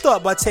 Let's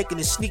start by taking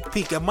a sneak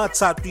peek at my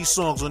top 3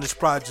 songs on this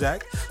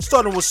project,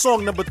 starting with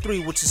song number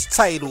 3, which is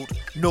titled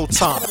No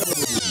Time.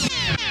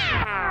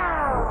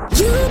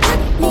 You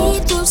put me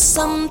through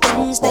some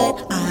things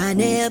that I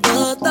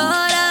never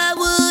thought I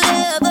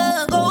would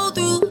ever go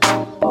through.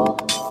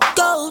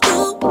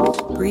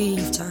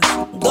 Breathe,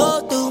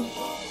 go through.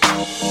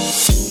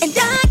 And I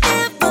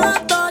never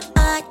thought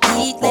I'd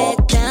be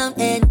let down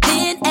and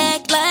then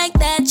act like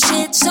that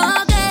shit's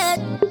all good.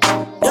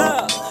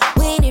 Yeah.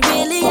 When it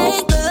really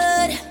ain't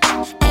good,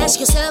 ask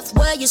yourself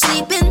where you're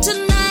sleeping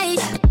tonight.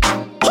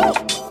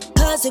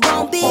 Cause it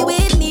won't be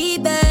with me,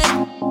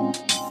 babe.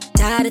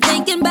 Tired of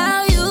thinking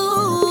about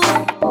you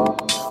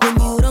when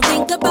you don't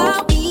think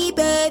about me,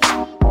 babe.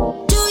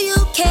 Do you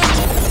care?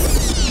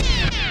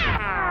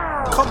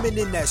 Coming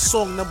in at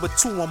song number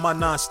 2 on my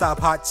Non-Stop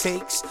Hot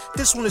Takes.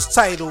 This one is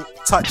titled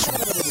Touch Me.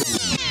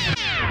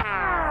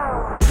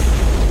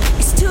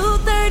 It's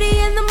 2:30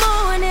 in the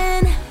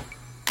morning.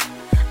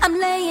 I'm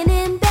laying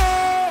in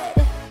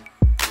bed,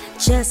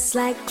 just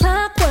like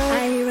clockwork.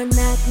 I hear a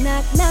knock,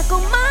 knock, knock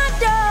on my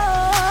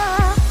door.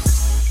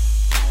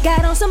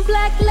 Got on some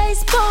black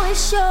lace boy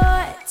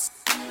shorts,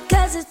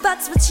 cause it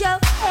fucks with your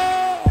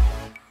hair.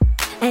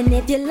 And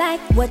if you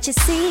like what you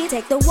see,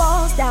 take the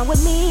walls down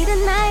with me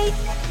tonight.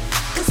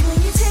 Cause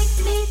when you take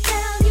me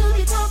down, you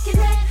be talking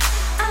that,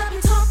 I be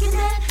talking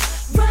that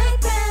right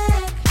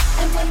back.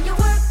 And when you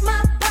work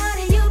my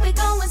body, you be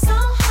going so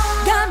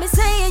hard. Got me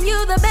saying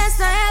you the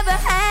best I ever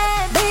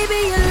had.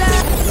 Baby, you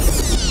love.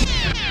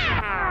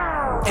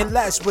 And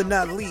last but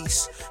not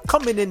least,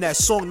 coming in at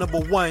song number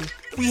 1,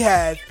 we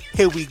have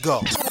Here We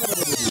Go.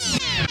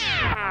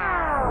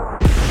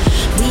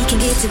 We can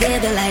get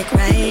together like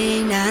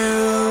right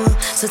now.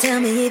 So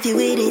tell me if you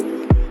with it.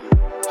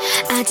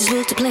 I just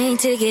booked a plane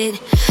ticket.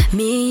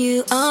 Me and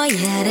you, oh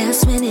yeah,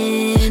 that's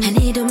winning. And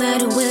it don't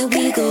matter where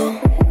we go,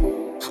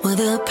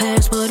 whether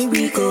Paris, Puerto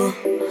Rico,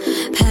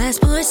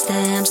 passport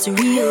stamps to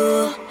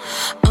Rio,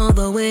 all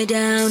the way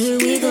down, here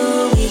we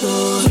go, we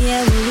go.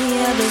 Yeah, when we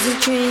have is a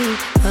dream.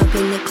 Up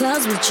in the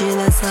clouds with you,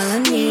 that's all I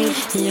need.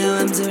 Your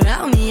arms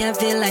around me, I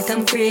feel like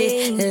I'm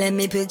free. Let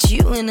me put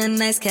you in a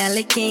nice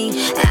Cali King.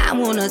 I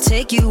wanna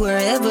take you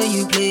wherever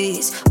you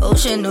please.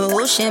 Ocean to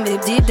ocean,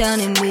 babe, deep down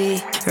in me.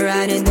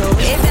 Riding the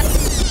wave.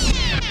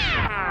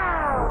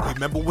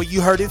 Remember where you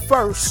heard it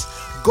first.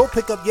 Go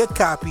pick up your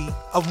copy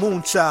of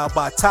Moonchild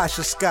by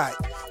Tasha Scott,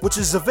 which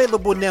is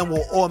available now on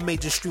all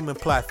major streaming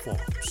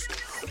platforms.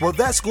 Well,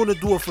 that's going to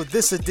do it for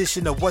this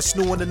edition of What's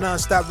New on the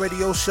Non-Stop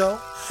Radio Show.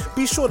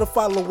 Be sure to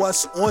follow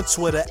us on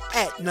Twitter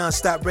at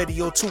Nonstop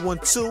Radio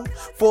 212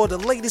 for the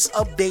latest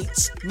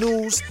updates,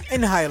 news,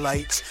 and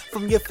highlights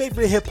from your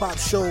favorite hip-hop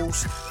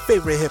show's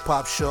favorite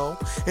hip-hop show.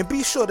 And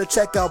be sure to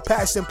check out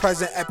past and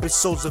present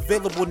episodes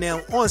available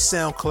now on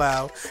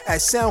SoundCloud at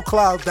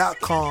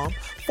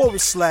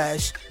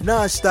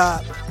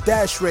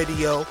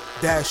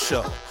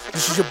soundcloud.com/nonstop-radio-show.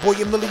 This is your boy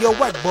Emilio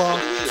Wackbar.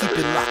 Keep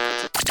it locked.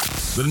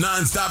 The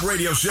Non-Stop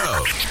Radio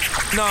Show.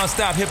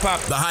 Non-stop hip-hop.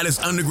 The hottest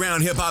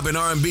underground hip-hop and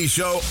R&B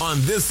show on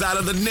this side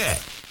of the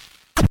net.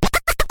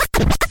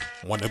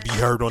 Want to be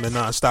heard on the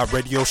Non-Stop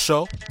Radio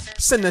Show?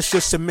 Send us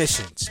your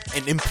submissions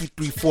in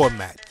MP3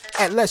 format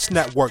at Let's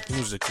Network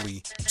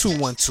Musically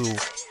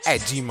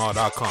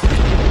 212@gmail.com.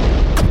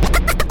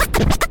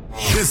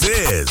 This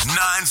is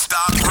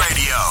Non-Stop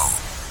Radio.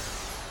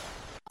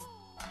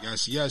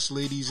 Yes,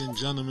 ladies and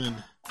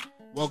gentlemen.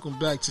 Welcome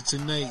back to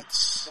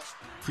tonight's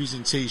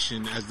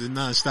presentation as the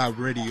Non-Stop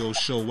Radio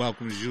Show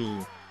welcomes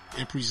you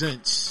and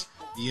presents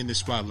the In the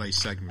Spotlight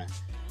segment.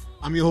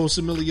 I'm your host,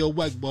 Emilio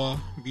Wackbar.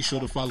 Be sure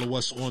to follow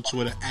us on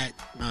Twitter at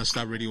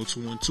Non-Stop Radio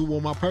 212,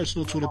 on my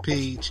personal Twitter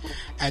page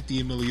at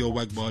the Emilio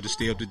Wackbar, to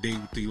stay up to date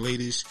with the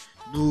latest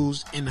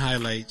news and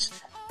highlights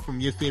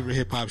from your favorite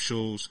hip-hop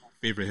show's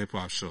favorite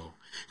hip-hop show.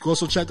 You can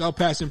also check out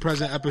past and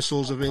present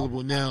episodes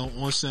available now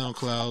on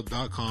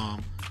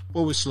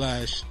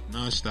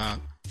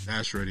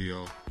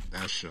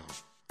SoundCloud.com/nonstop-radio-show.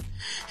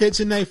 Here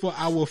tonight for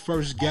our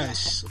first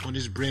guest on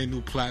this brand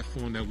new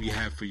platform that we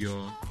have for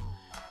y'all.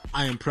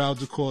 I am proud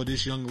to call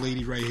this young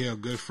lady right here a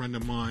good friend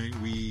of mine.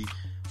 We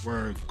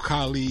were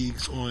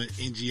colleagues on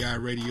NGI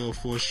Radio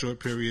for a short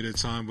period of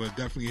time, but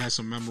definitely had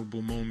some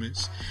memorable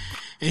moments.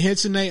 And here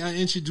tonight I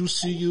introduce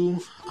to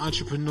you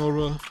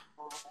entrepreneur,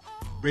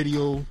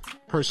 radio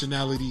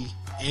personality,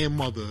 and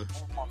mother,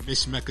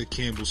 Miss Mecca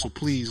Campbell. So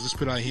please, let's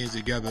put our hands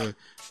together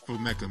for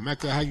Mecca.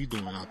 Mecca, how you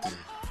doing out there?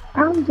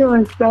 I'm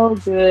doing so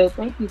good.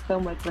 Thank you so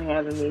much for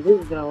having me. This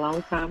has been a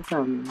long time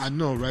coming. I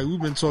know, right?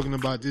 We've been talking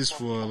about this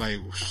for like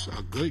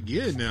a good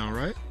year now,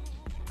 right?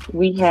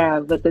 We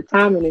have, but the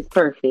timing is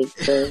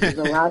perfect. So there's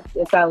a lot.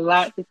 It's a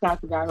lot to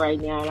talk about right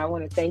now, and I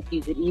want to thank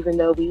you that even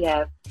though we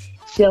have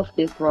shelved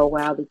this for a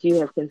while, that you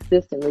have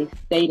consistently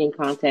stayed in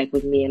contact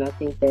with me, and I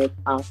think that's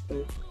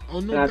awesome. Oh,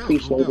 no And I doubt,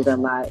 appreciate no it doubt.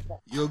 a lot.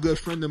 You're a good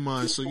friend of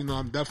mine, so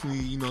I'm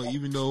definitely,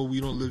 even though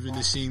we don't live in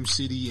the same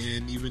city,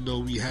 and even though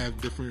we have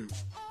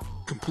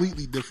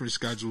completely different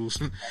schedules,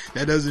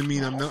 that doesn't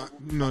mean I'm not,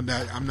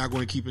 that I'm not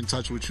going to keep in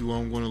touch with you, or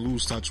I'm going to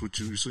lose touch with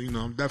you. So,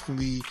 I'm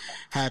definitely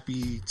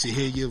happy to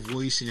hear your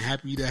voice and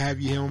happy to have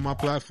you here on my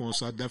platform.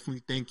 So I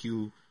definitely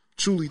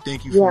truly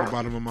thank you from the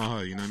bottom of my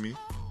heart. You know what I mean?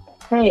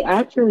 Hey,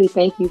 I truly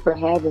thank you for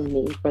having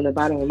me from the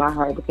bottom of my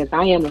heart because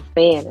I am a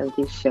fan of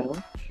this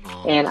show.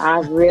 And I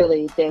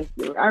really did.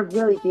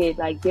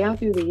 Like down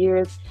through the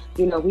years,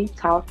 we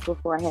talked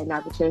before I had an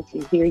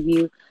opportunity to hear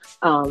you,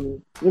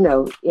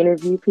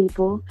 interview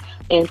people.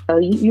 And so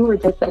you were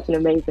just such an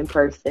amazing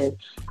person.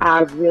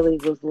 I really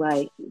was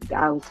like,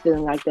 I was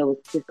feeling like that was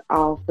just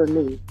all for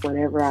me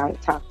whenever I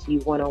talked to you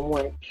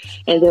one-on-one.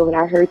 And then when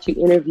I heard you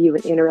interview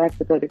and interact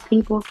with other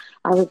people,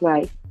 I was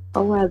like,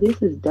 oh wow, this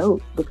is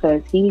dope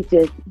because he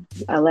just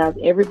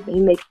he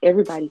makes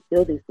everybody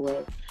feel this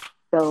way.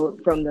 So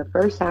from the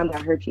first time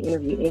I heard you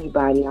interview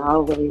anybody, I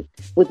always,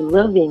 with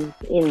loving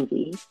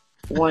envy,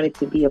 wanted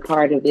to be a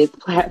part of this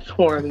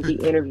platform and be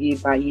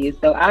interviewed by you.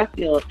 So I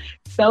feel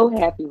so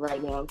happy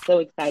right now. I'm so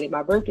excited.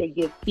 My birthday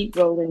gifts keep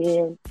rolling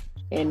in.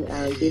 And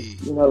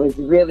this, is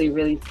really,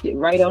 really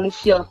right on the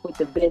shelf with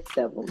the best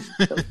of them.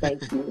 So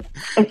thank you.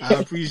 I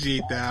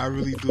appreciate that. I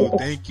really do.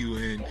 Thank you.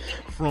 And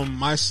from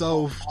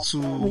myself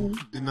to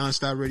the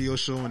Nonstop Radio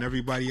Show and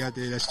everybody out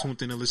there that's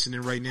tuned in and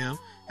listening right now,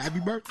 happy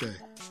birthday.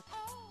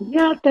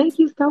 Yeah, thank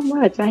you so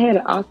much. I had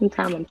an awesome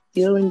time. I'm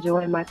still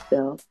enjoying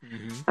myself.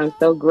 Mm-hmm. I'm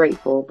so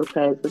grateful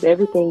because with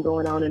everything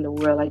going on in the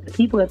world, like the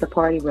people at the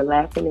party were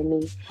laughing at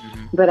me.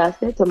 Mm-hmm. But I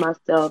said to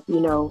myself,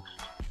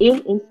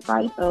 in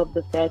spite of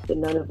the fact that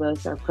none of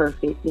us are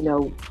perfect,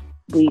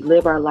 we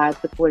live our lives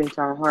according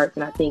to our hearts.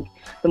 And I think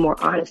the more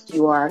honest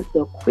you are,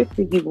 the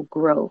quicker you will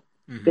grow.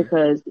 Mm-hmm.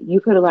 Because you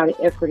put a lot of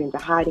effort into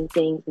hiding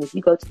things. And if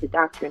you go to the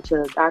doctor and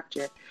tell the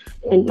doctor,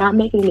 and not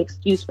making an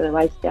excuse for the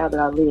lifestyle that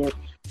I live,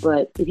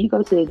 but if you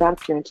go to the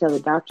doctor and tell the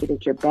doctor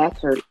that your back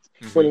hurts,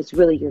 mm-hmm. when it's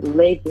really your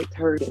leg that's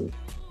hurting,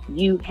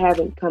 you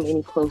haven't come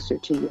any closer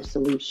to your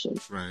solution.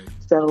 Right.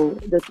 So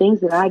the things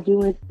that I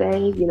do and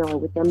say,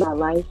 within my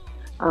life,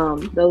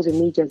 those are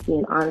me just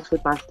being honest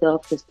with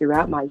myself just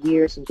throughout my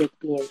years and just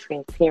being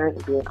transparent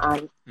and being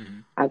honest. Mm-hmm.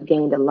 I've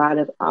gained a lot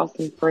of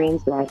awesome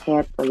friends that I've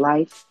had for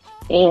life,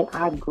 and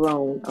I've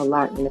grown a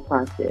lot in the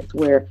process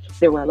where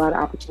there were a lot of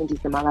opportunities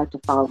in my life to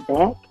fall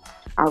back.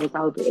 I was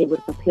able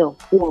to propel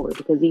forward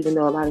because even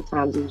though a lot of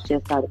times it was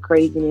just out of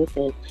craziness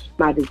and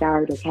my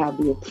desire to have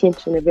the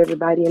attention of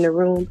everybody in the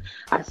room,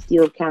 I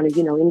still kind of,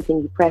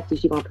 anything you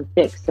practice, you're going to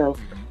perfect. So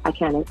I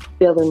kind of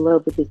fell in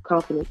love with this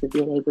confidence of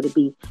being able to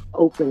be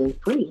open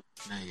and free.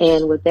 Nice.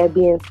 And with that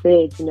being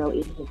said,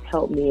 it has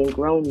helped me and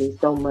grown me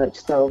so much.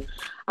 So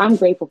I'm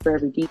grateful for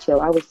every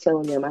detail. I was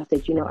telling them, I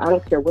said, I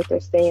don't care what they're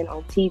saying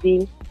on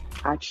TV.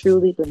 I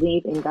truly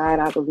believe in God.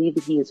 I believe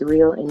that He is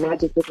real, and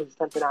not just because it's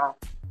something I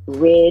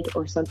read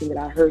or something that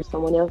I heard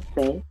someone else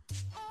say,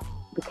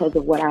 because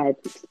of what I have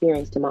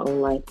experienced in my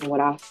own life and what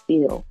I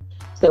feel.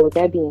 So with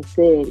that being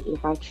said,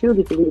 if I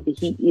truly believe that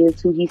He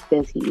is who He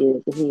says He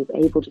is, and He is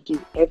able to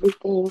do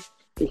everything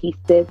that He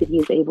says that He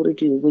is able to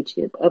do, which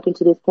is up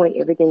until this point,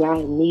 everything I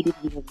have needed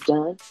He has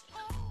done,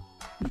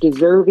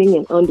 deserving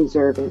and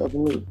undeserving of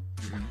me.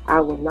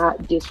 I will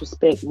not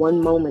disrespect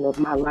one moment of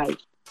my life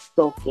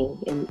sulking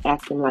and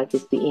acting like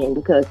it's the end,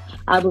 because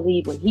I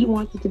believe when He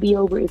wants it to be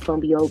over, it's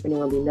going to be over, and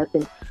there will be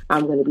nothing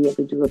I'm going to be able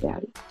to do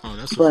about it. Oh,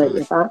 that's but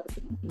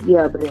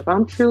if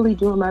I'm truly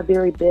doing my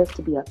very best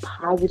to be a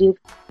positive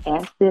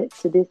asset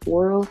to this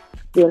world,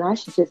 then I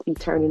should just be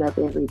turning up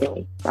every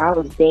day. So I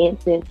was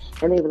dancing,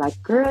 and they were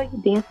like, "Girl,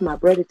 you dancing." My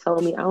brother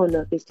told me, I don't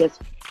know if it's just,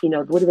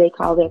 what do they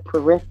call that,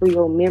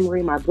 peripheral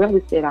memory? My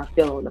brother said I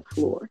fell on the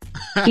floor.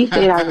 He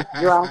said I was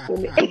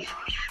dropping.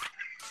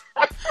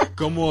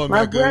 Come on,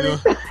 Mecca.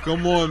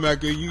 Come on,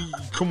 Mecca. You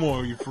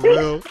for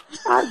real?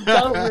 I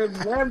don't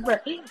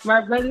remember.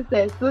 My brother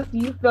said, "Sister,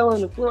 you fell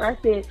on the floor." I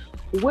said,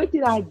 "What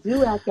did I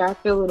do after I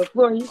fell on the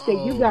floor?" He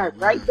said, "You got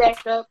right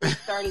back up and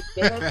started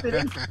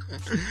dancing."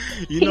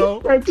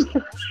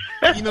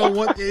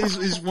 What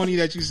is funny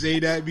that you say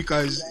that,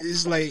 because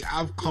it's like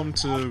I've come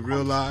to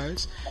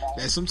realize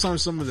that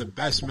sometimes some of the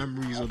best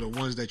memories are the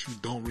ones that you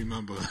don't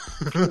remember.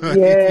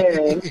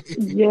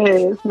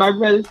 Yes. My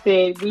brother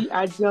said,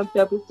 I jumped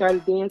up and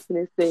started dancing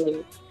and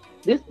said,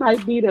 "This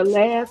might be the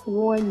last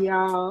one,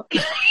 y'all."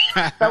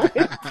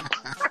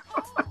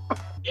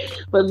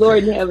 But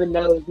Lord in heaven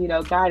knows,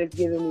 God has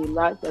given me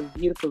lots of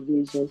beautiful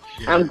vision.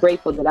 Yeah. I'm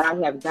grateful that I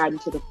have gotten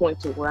to the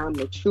point to where I'm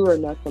mature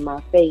enough in my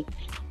faith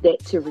that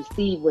to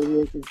receive what it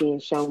is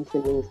being shown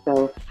to me.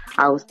 So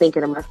I was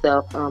thinking to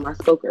myself, I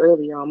spoke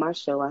earlier on my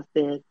show, I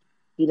said,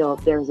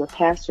 if there's a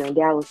pastor in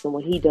Dallas and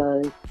when he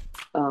does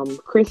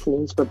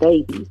christenings for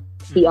babies,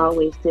 he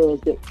always says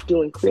that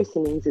doing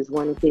christenings is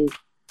one of his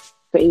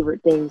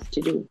favorite things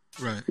to do.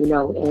 Right. You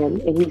know,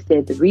 and he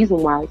said the reason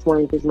why it's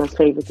one of his most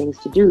favorite things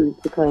to do is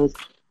because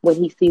when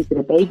he sees that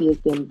a baby has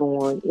been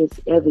born, it's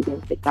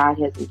evidence that God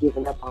hasn't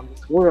given up on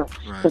this world,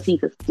 because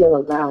he's still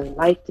allowing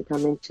life to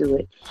come into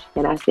it.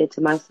 And I said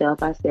to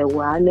myself, I said,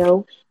 well, I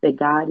know that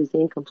God is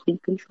in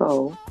complete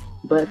control,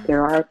 but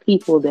there are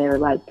people that are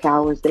like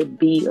powers that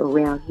be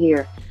around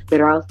here that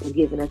are also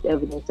giving us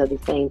evidence of the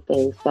same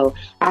thing. So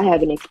I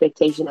have an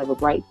expectation of a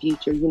bright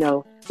future. You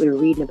know, we were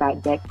reading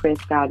about Dak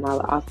Prescott and all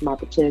the awesome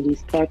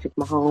opportunities, Patrick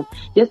Mahomes,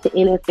 just the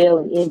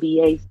NFL and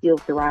NBA still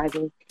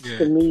thriving,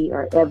 to me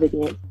are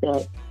evidence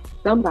that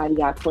somebody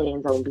got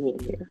plans on being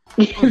here.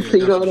 Oh, yeah, so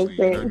you know what I'm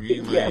saying? You know what I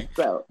mean? Like, yeah,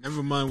 so.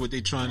 Never mind what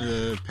they trying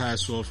to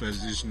pass off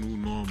as this new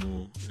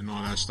normal and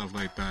all that stuff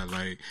like that.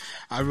 Like,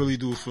 I really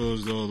do feel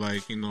as though,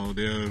 like, you know,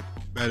 there are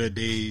better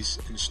days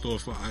in store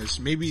for us.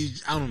 Maybe,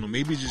 I don't know,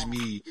 maybe just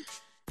me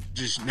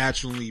just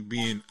naturally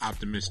being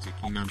optimistic,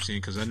 you know what I'm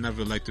saying? Because I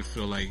never like to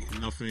feel like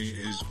nothing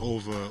is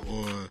over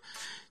or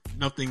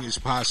nothing is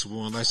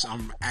possible unless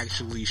I'm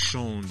actually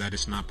shown that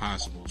it's not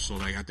possible. So,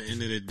 like, at the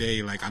end of the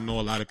day, like, I know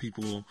a lot of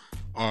people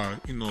are,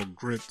 you know,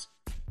 gripped,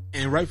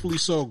 and rightfully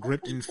so,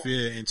 gripped in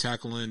fear and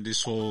tackling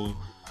this whole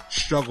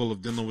struggle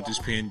of dealing with this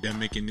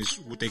pandemic and this,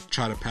 what they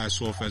try to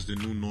pass off as the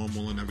new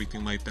normal and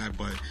everything like that.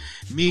 But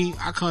me,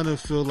 I kind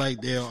of feel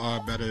like there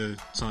are better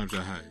times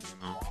ahead,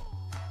 you know?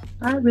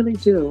 I really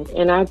do.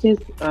 And I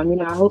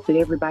hope that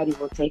everybody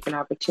will take an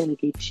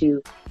opportunity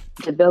to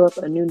develop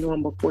a new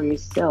normal for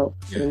yourself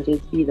and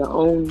just be the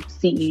own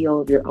CEO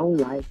of your own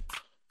life.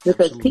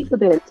 Because people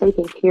that are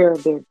taking care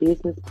of their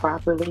business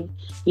properly,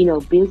 you know,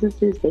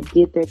 businesses that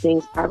did their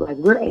things properly,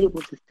 like we're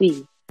able to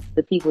see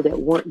the people that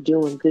weren't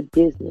doing good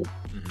business.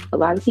 A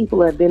lot of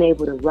people have been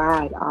able to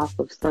ride off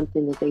of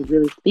something that they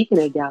really, speaking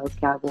of Dallas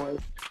Cowboys,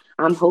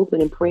 I'm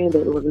hoping and praying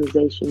that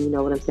organization, you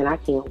know what I'm saying? I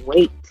can't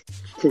wait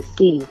to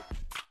see,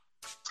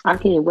 I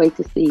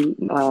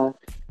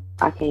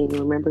can't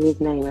even remember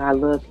his name, and I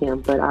love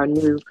him, but our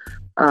new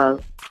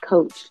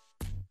coach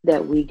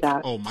that we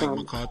got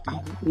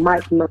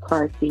Mike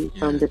McCarthy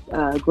from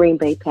the Green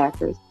Bay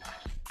Packers.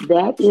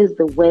 That is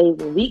the way,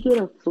 when we get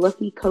a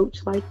fluffy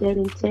coach like that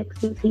in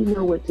Texas, he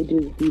know what to do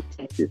with these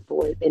Texas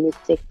boys in this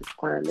Texas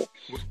climate.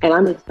 And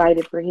I'm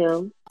excited for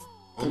him.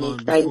 I'm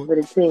excited for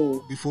the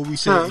team. Before we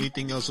say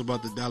anything else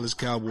about the Dallas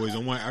Cowboys, I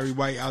want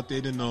everybody out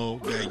there to know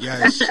that,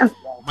 yes,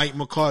 Mike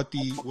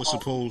McCarthy was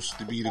supposed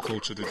to be the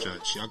coach of the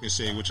Judge. Y'all can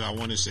say what y'all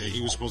want to say.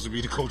 He was supposed to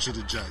be the coach of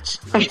the Judge.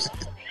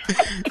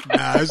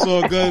 Nah, it's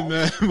all good,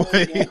 man.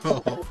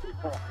 But,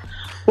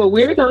 well,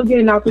 we're going to get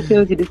an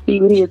opportunity to see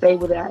what he is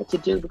able to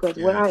do, because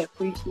what I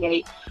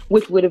appreciate,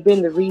 which would have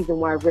been the reason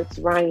why Rex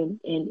Ryan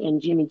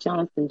and Jimmy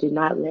Johnson did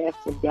not last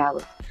in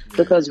Dallas,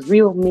 because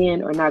real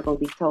men are not going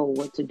to be told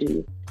what to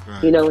do.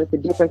 Right. You know, it's a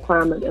different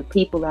climate of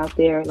people out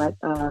there, like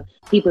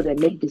people that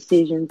make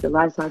decisions. A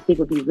lot of times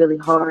people be really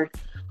hard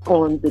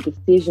on the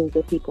decisions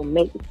that people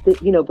make,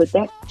 you know, but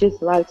that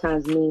just a lot of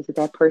times means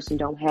that person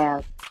don't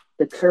have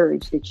the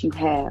courage that you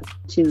have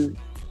to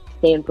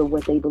stand for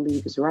what they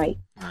believe is right.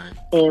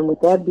 And with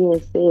that being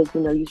said,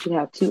 you know, you should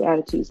have two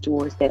attitudes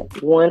towards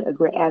that. One,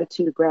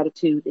 attitude of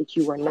gratitude that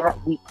you are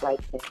not weak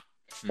like that.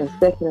 And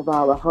second of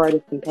all, a heart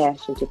of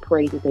compassion to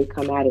pray that they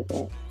come out of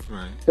that.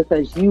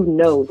 Because you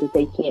know that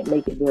they can't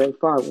make it very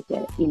far with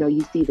that. You know,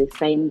 you see the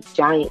same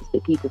giants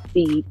that people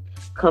feed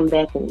come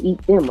back and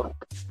eat them up.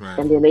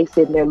 And then they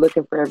sitting there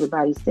looking for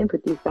everybody's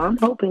sympathy. So I'm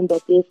hoping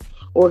that this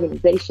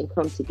organization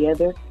comes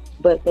together,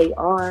 but they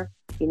are,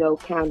 you know,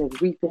 kind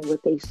of reaping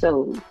what they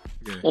sowed.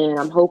 And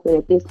I'm hoping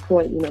at this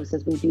point, you know,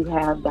 since we do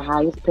have the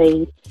highest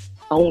paid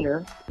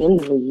owner in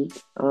the league,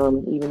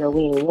 even though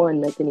we ain't won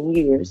nothing in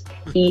years,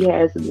 he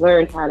has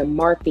learned how to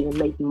market and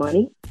make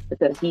money,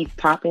 because he's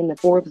topping the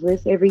Forbes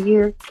list every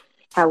year.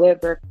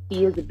 However,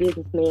 he is a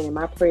businessman, and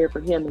my prayer for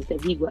him is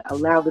that he will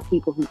allow the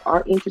people who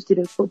are interested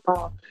in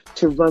football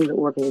to run the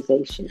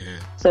organization,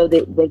 so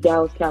that the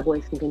Dallas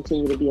Cowboys can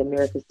continue to be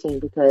America's team,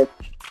 because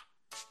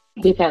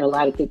we've had a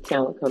lot of good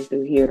talent come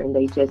through here, and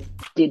they just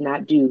did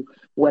not do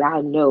what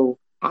I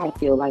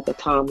feel like a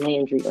Tom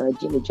Landry or a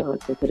Jimmy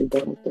Johnson could have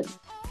done with them.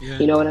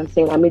 You know what I'm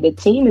saying? I mean, the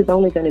team is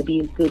only going to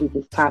be as good as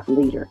its top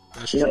leader.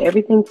 You know,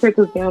 everything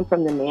trickles down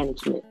from the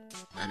management.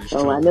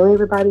 So I know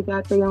everybody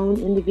got their own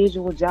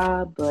individual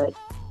job, but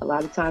a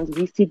lot of times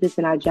we see this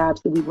in our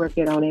jobs that we work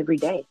at on every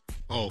day.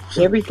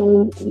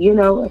 Everything, you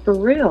know, for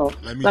real.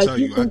 Let me tell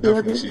you, I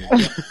definitely see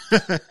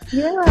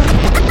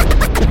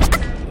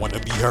it. Want to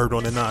be heard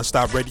on the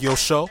Nonstop Radio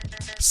Show?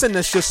 Send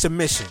us your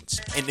submissions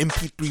in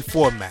MP3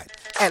 format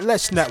at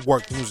Let's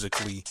Network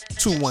Musically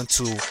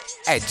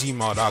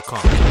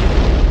 212@gmail.com.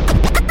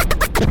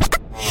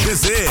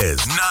 This is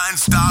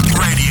Nonstop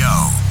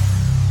Radio.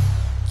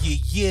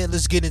 Yeah,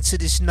 let's get into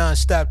this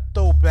non-stop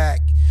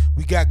throwback.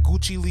 We got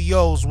Gucci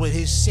Leos with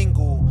his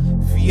single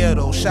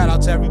Fiedo. Shout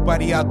out to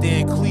everybody out there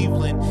in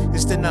Cleveland.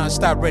 It's the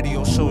Non-Stop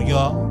Radio Show,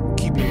 y'all.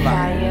 Keep it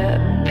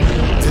live.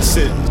 This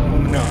is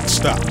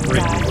Non-Stop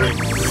Radio.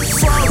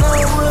 Follow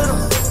with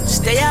 'em,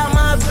 stay out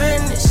my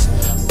business.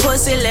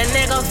 Pussy, let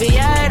nigga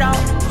Fiedo.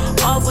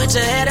 Off with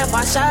your head if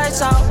I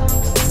shirts off.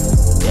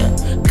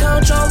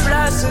 Count your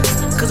blessings,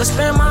 cause I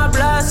spend my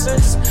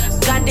blessings.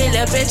 Got these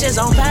little bitches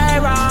on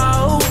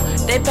payroll.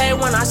 They pay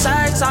when I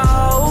say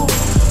so.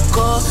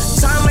 Cause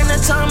time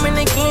and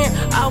again,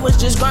 I was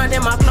just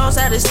grinding, my clothes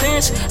had a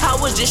stench. I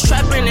was just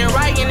trapping and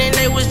writing and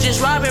they was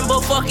just robbing.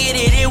 But fuck it,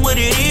 it is what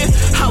it is.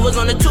 I was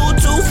on the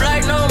 2-2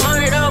 flight, no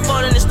money up.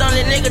 Falling and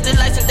stunning niggas just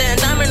like some damn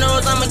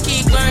dominoes. I'ma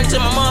keep grinding till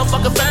my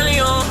motherfucking family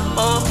on.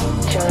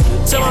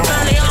 Till my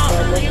family on.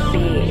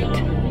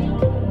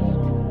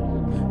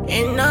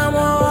 And I'ma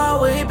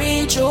always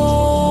be true.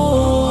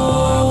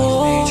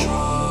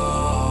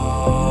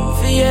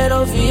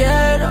 Fiedo,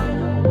 Fiedo.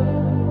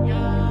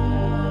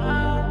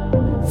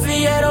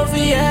 Fiedo,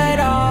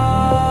 Fiedo.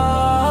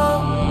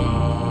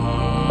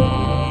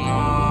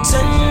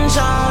 10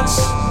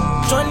 shots,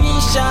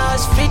 20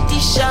 shots, 50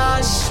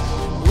 shots.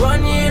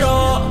 Run it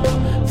up,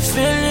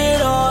 fill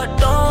it up,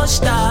 don't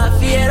stop.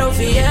 Fiedo,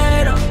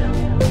 Fiedo.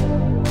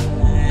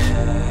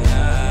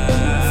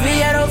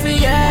 Fiedo,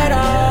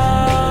 Fiedo.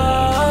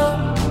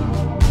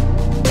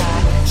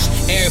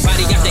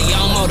 Everybody got their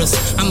own motives.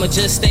 I'ma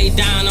just stay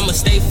down, I'ma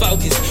stay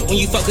focused. When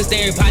you focused,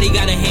 everybody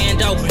got a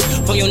hand open.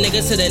 From your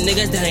niggas to the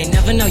niggas that ain't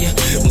never know you.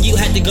 When you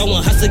had to go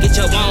and hustle, get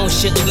your own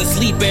shit. Losing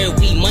sleep every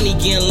week, money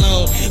getting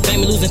low.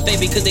 Family losing faith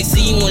because they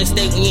see you on the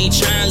state when you ain't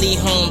trying to leave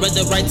home.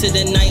 Rather right to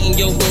the night in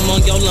your room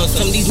on your lunch.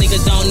 Some of these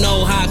niggas don't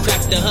know how I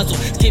crack the hustle.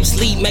 Skip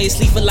sleep, made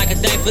sleep for like a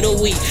day for the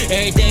week.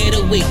 Every day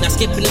of the week, not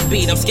skipping the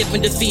beat. I'm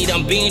skipping defeat,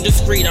 I'm being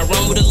discreet. I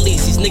run with the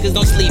least, these niggas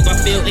don't sleep. I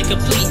feel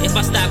incomplete if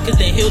I stop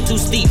cause the hill too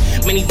steep.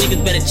 Many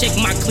niggas better check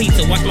my cleats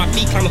and watch my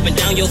feet climb up and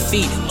down your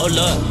feet. Oh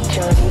Lord,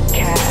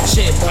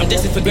 shit, I'm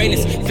destined for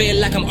greatness.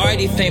 Feel like I'm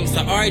already famous,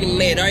 I already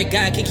made. Every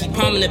guy can keep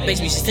palming the base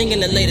me, she's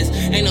singing the latest.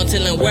 Ain't no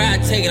telling where I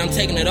take it, I'm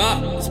taking it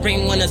all.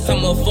 Spring, winter,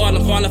 summer, fall,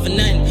 I'm falling for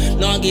nothing.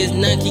 Long as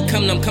none keep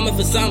coming, I'm coming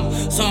for something.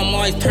 So I'm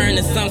always turning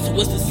to something, so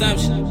what's the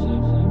assumption?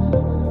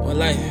 Well,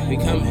 life, we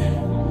coming.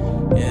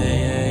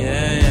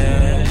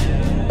 Yeah.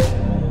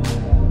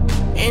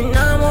 And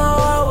I'ma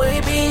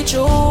always be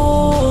true.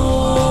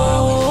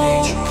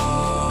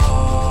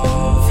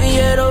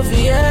 Fiedo,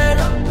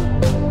 Fiedo.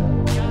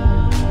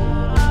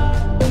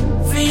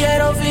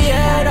 Fiedo,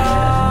 Fiedo.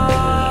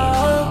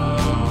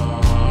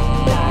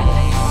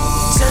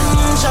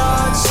 10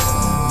 shots,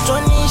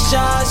 20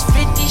 shots,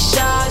 50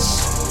 shots.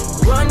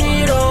 Run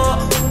it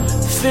up,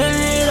 fill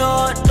it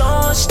up,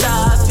 don't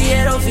stop.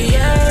 Fiedo,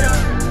 Fiedo.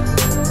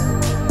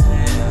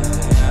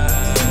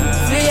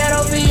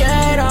 Fiedo,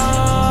 Fiedo.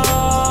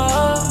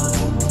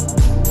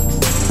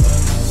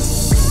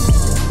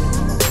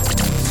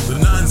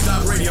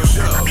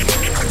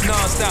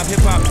 Non-stop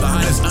hip-hop, the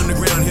hottest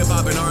underground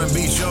hip-hop and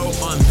R&B show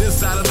on this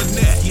side of the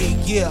net.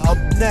 Yeah, up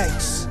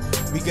next,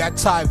 we got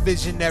Ty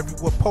Visionary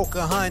with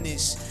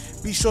Pocahontas.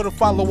 Be sure to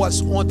follow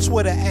us on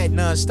Twitter at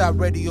Nonstop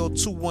Radio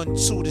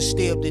 212 to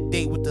stay up to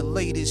date with the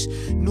latest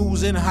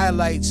news and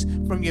highlights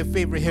from your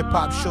favorite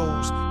hip-hop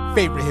show's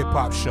favorite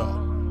hip-hop show.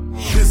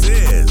 This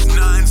is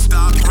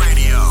Nonstop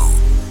Radio.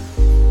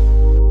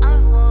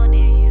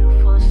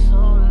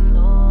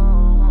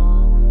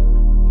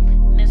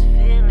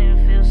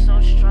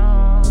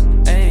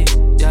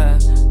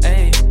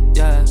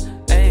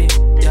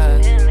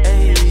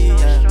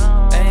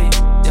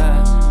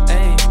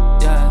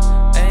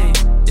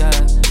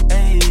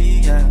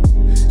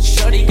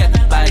 Shorty got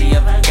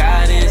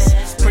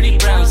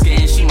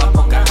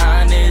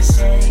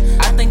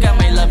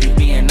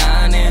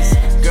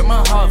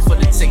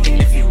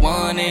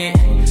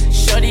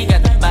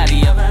the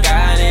body of a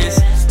goddess.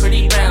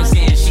 Pretty brown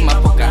skin, she my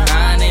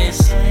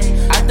Pocahontas.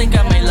 I think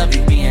I may love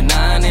you being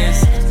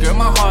honest. Girl,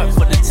 my heart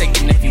for the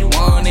taking if you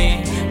want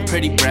it.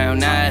 Pretty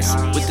brown eyes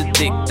with the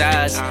thick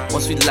thighs.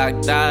 Once we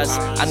locked eyes,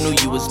 I knew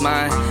you was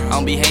mine. I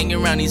don't be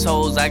hanging around these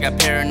hoes, I got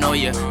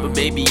paranoia. But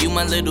baby, you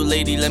my little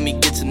lady, let me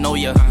get to know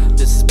ya.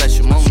 This is a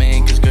special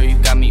moment, cause girl, you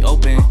got me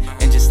open.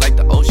 And just like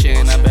the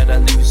ocean, I bet I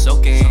leave you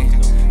soaking.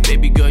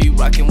 Baby girl, you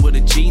rockin' with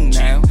a G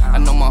now. I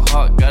know my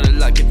heart got a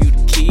lock, give you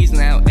the keys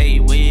now. Ayy,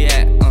 where you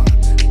at?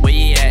 Where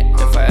you at?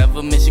 If I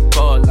ever miss your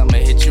call, I'ma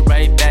hit you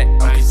right back.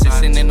 I'm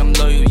consistent and I'm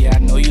loyal, yeah, I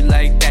know you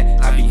like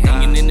that. I be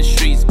hanging in the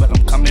streets, but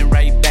I'm coming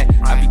right back.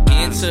 I be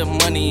getting to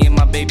money and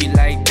my baby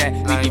like that.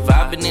 We be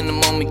vibing in the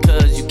moment,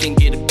 cause you can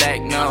get it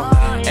back, no.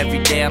 Every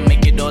day I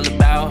make it all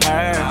about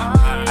her.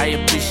 I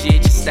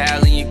appreciate your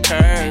style and your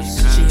curves.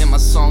 She hear my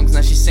songs,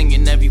 now she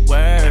singing every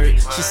word.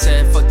 She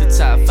said, fuck the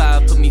top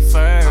 5, put me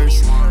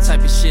first.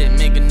 Type of shit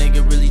make a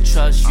nigga really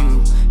trust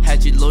you.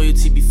 Had your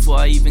loyalty before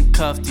I even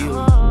cuffed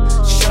you.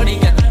 Shorty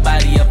got the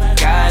body of a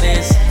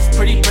goddess.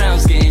 Pretty brown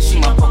skin, she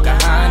my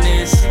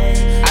Pocahontas.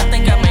 I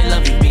think I may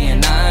love you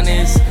being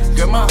honest.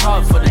 Girl, my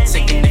heart for the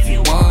taking if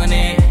you want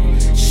it.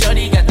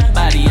 Shorty got the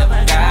body of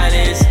a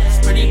goddess.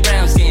 Pretty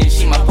brown skin,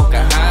 she my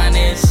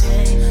Pocahontas.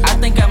 I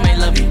think I may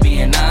love you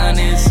being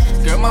honest.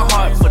 Girl, my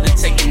heart for the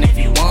taking if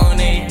you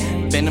want it.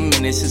 Been a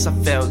minute since I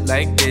felt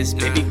like this.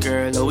 Baby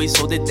girl, always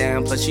hold it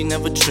down, plus she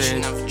never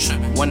trip.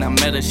 When I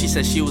met her, she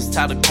said she was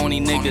tired of corny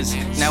niggas.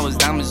 Now it's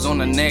diamonds on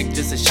her neck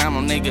just to shine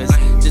on niggas.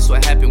 This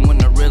what happened when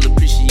I real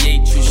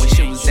appreciate you. When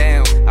shit was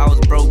down, I was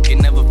broke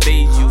and never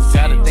paid you.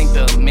 Gotta thank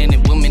the men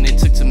and women it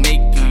took to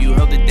make you. You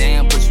held it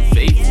down, but you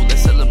faithful.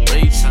 Let's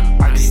celebrate.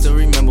 I can still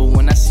remember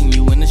when I seen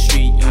you in the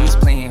street. You was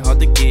playing hard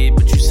to get,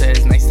 but you said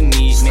it's nice to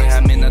meet. May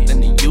have meant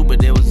nothing to you,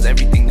 but it was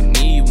everything to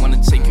me.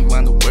 Wanna take you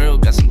around the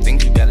world, got some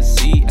things you gotta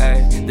see.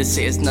 They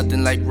say it's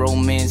nothing like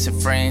romance and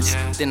friends.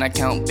 Then I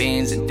count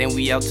bands and then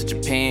we out to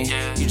Japan.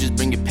 You just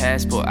bring your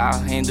passport, I'll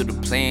handle the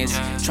plans.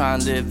 Try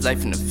and live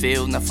life in the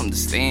field, not from the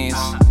stands.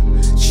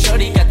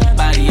 Shorty got the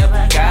body of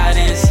a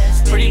goddess.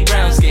 Pretty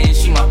brown skin,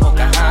 she my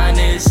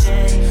Pocahontas.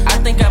 I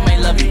think I might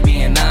love you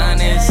being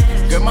honest.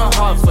 Girl, my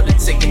heart for the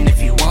taking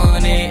if you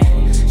want it.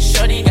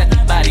 Shorty got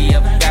the body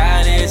of a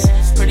goddess.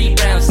 Pretty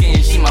brown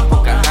skin, she my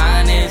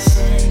Pocahontas.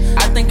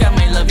 I think I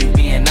might love you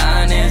being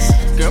honest.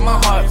 Girl, my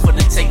heart for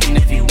the taking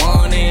if you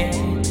want it.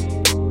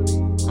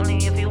 Only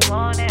if you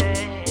want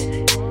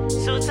it.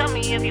 So tell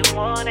me if you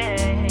want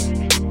it.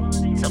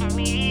 Tell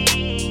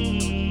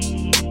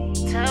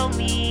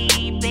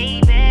me,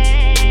 baby.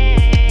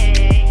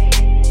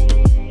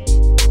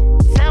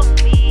 Tell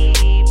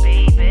me,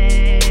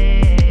 baby.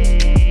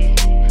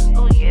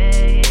 Oh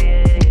yeah.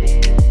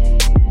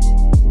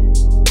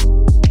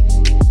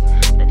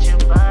 Let your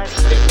body.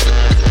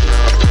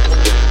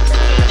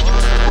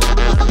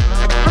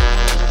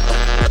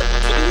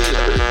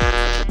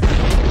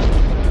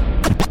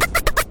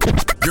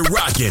 You're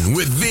rocking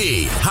with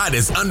the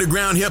hottest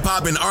underground hip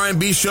hop and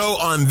R&B show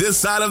on this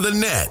side of the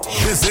net.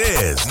 This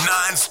is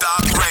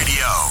Non-Stop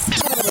Radio.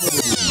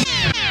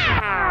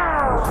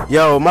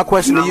 Yo, my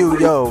question to you,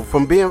 yo,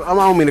 from being, I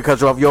don't mean to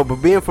cut you off, yo, but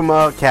being from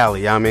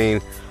Cali, I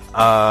mean,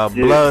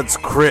 Bloods,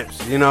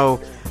 Crips, you know,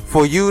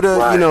 for you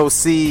to, you know,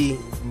 see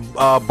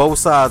both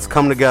sides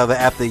come together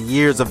after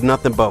years of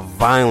nothing but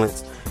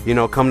violence, you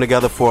know, come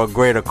together for a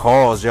greater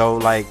cause, yo,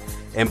 like,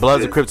 and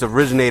Bloods and Crips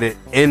originated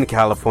in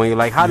California.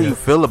 Like, how do you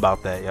feel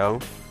about that,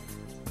 yo?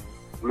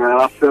 Man,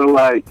 I feel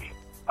like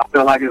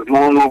it's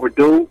long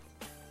overdue.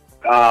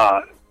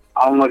 I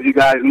don't know if you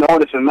guys know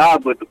this or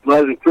not, but the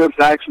Bloods and Crips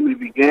actually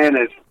began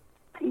as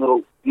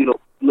little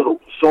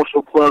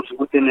social clubs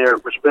within their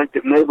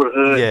respective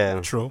neighborhoods.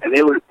 Yeah, true. And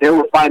they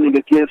were fighting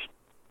against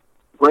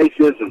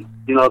racism.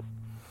 You know,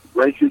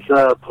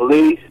 racist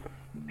police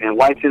and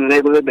whites in the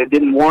neighborhood that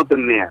didn't want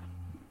them there.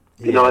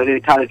 You know, and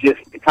it kind of just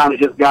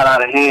got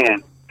out of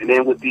hand. And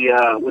then with the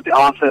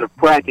onset of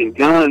crack and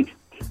guns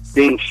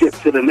being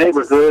shipped to the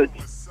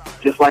neighborhoods,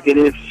 just like it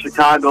is in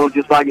Chicago,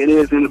 just like it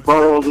is in the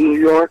boroughs of New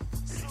York,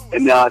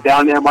 and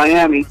down there in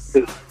Miami.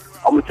 Because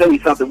I'm gonna tell you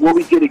something: where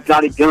we get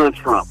exotic guns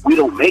from? We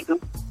don't make them.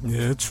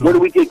 Yeah, true. Where do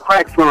we get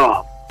crack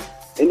from?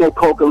 Ain't no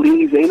coca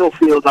leaves, ain't no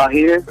fields out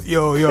here.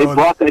 Yo. They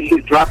brought that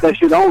shit, dropped that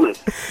shit on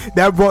us.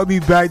 That brought me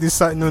back to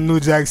something on New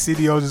Jack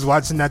City. I was just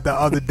watching that the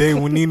other day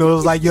when Nino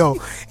was like, yo,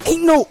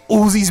 ain't no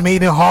Uzis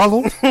made in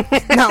Harlem.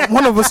 Not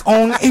one of us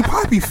own a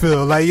poppy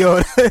field. Like,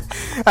 yo,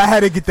 I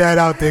had to get that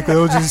out there because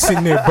I was just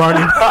sitting there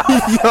burning.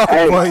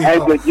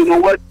 But you know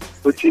what?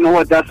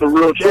 That's a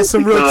real truth. That's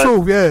some real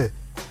truth, yeah.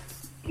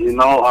 You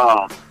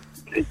know,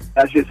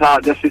 that's just how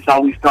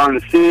we starting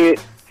to see it.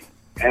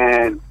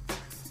 And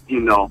you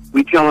know,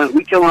 we killing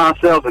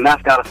ourselves, and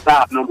that's got to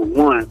stop. Number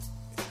one,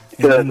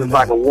 because it's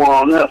like a war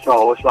on us.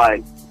 So it's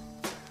like,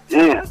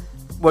 damn.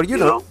 Well, you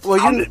know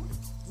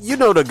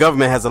the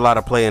government has a lot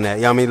of play in that.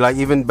 You know what I mean, like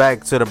even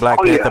back to the Black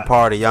Panther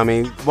Party. You know what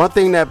I mean, one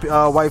thing that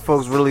white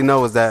folks really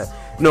know is that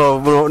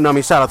no, I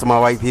mean, shout out to my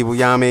white people. You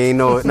know what I mean,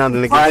 no,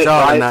 nothing against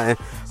y'all or nothing.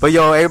 But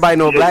yo, everybody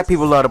know black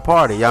people love the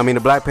party. You know what I mean,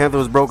 the Black Panther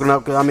was broken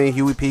up. I mean,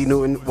 Huey P.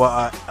 Newton,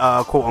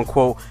 quote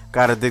unquote,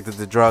 got addicted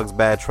to drugs,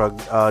 bad drug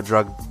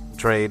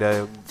trade,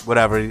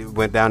 whatever,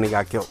 went down, he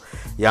got killed.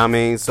 You know what I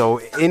mean?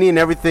 So any and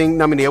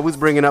everything, I mean, they always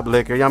bringing up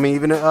liquor. You know what I mean?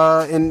 Even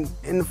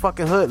in the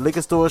fucking hood,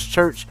 liquor stores,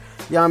 church.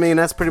 You know what I mean?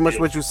 That's pretty much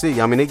what you see.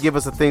 I mean, they give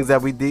us the things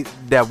that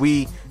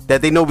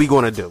that they know we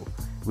gonna do.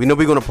 We know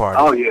we gonna party.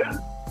 Oh yeah.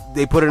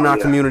 They put it in our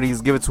communities,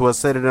 give it to us,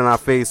 set it in our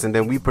face, and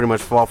then we pretty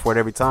much fall for it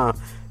every time.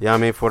 You know what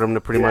I mean? For them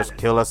to pretty much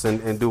kill us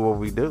and do what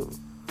we do.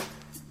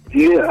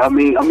 Yeah, I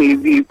mean,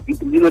 if you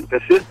look at the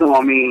system,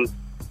 I mean,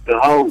 the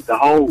whole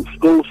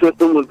school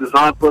system was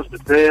designed for us to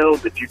fail.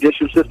 The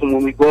judicial system,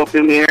 when we go up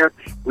in there,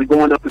 we're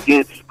going up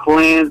against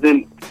clans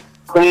in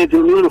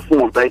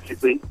uniform,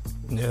 basically.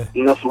 Yeah.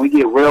 You know, so we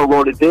get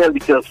railroaded there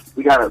because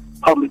we got a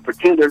public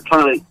pretender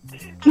trying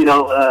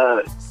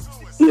to,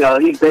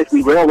 he's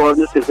basically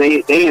railroading us because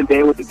they in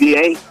bed with the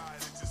VA.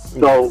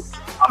 So,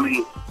 I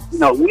mean, you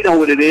know, we know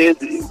what it is.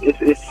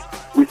 It's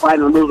we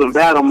fighting a losing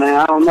battle, man.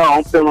 I don't know.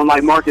 I'm feeling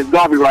like Marcus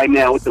Garvey right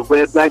now with the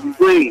red, black, and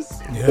green.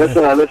 Yeah. Let's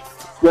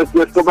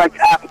go back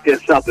to Africa or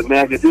something,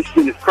 man, because this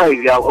shit is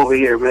crazy out over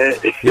here, man.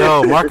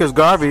 Yo, Marcus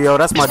Garvey, yo,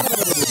 that's my...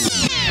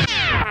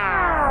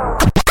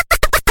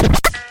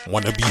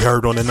 Want to be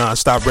heard on the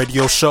Non-Stop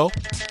Radio Show?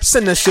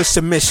 Send us your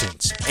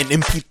submissions in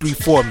MP3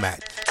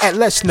 format at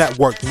Let's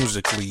Network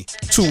Musically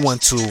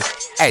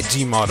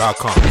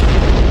 212@gmail.com.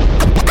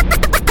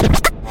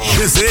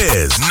 This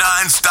is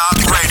Non-Stop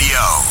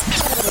Radio.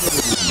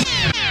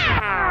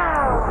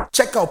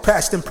 Check out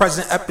past and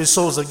present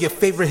episodes of your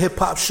favorite hip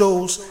hop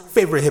shows,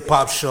 favorite hip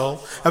hop show.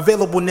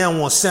 Available now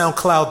on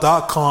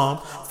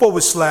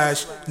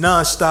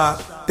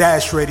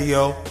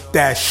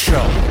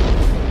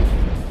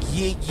SoundCloud.com/nonstop-radio-show.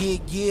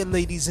 Yeah,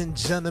 ladies and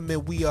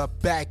gentlemen, we are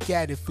back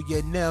at it for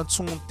you now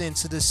tuned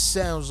into the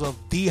sounds of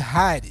the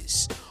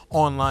hottest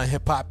online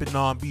hip hop and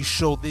R&B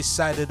show this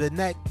side of the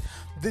net.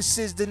 This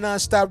is the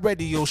Nonstop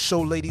Radio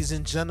Show, ladies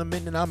and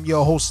gentlemen, and I'm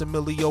your host,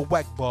 Emilio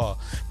Wackbar.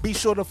 Be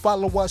sure to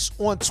follow us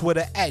on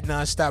Twitter at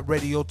Nonstop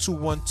Radio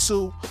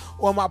 212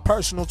 or my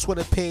personal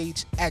Twitter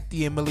page at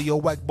the Emilio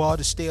Wackbar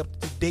to stay up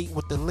to date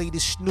with the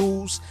latest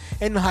news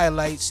and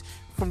highlights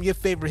from your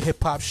favorite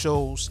hip-hop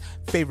show's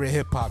favorite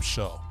hip-hop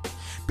show.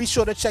 Be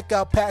sure to check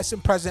out past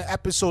and present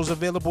episodes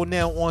available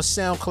now on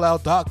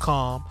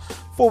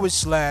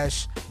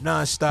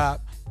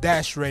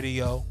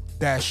SoundCloud.com/nonstop-radio-show.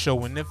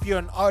 And if you're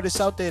an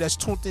artist out there that's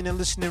tuned in and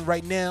listening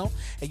right now,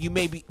 and you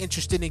may be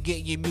interested in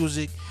getting your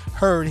music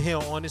heard here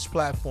on this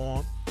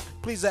platform,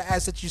 please I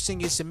ask that you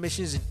send your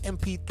submissions in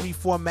MP3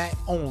 format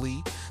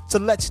only to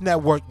Let's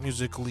Network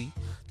Musically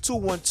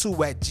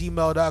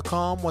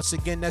 212@gmail.com. Once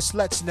again, that's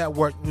Let's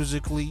Network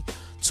Musically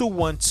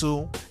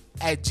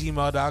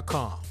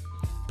 212@gmail.com.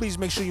 Please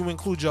make sure you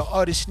include your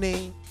artist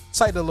name,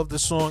 title of the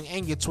song,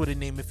 and your Twitter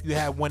name if you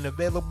have one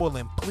available.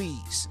 And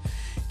please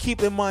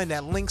keep in mind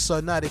that links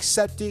are not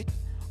accepted,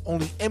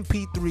 only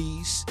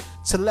MP3s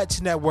to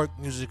Let's Network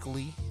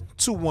Musically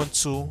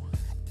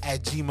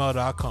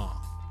 212@gmail.com.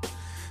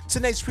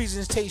 Tonight's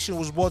presentation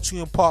was brought to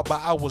you in part by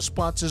our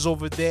sponsors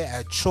over there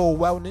at Cho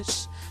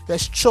Wellness.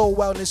 That's Cho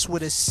Wellness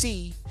with a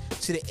C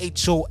to the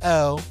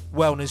HOL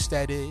Wellness,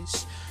 that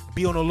is.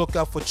 Be on the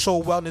lookout for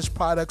Cho Wellness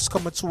products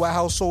coming to a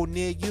household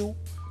near you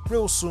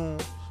real soon,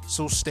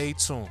 so stay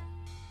tuned.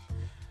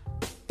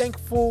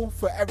 Thankful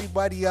for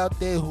everybody out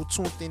there who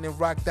tuned in and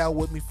rocked out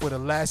with me for the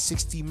last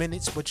 60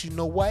 minutes, but you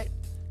know what?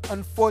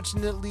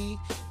 Unfortunately,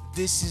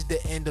 this is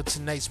the end of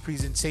tonight's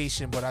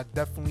presentation, but I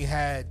definitely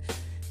had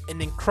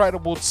an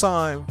incredible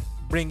time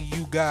bringing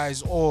you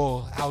guys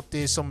all out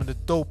there some of the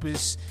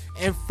dopest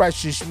and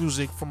freshest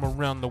music from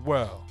around the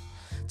world.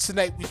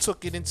 Tonight we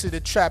took it into the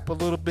trap a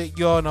little bit,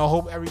 y'all, and I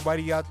hope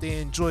everybody out there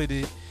enjoyed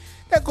it.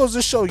 That goes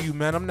to show you,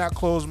 man, I'm not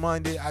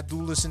closed-minded. I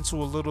do listen to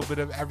a little bit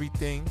of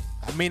everything.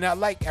 I may not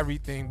like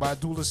everything, but I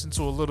do listen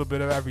to a little bit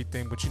of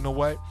everything. But you know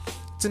what?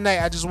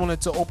 Tonight I just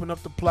wanted to open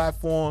up the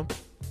platform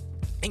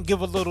and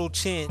give a little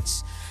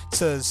chance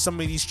to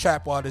some of these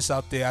trap artists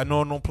out there. I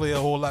know I don't play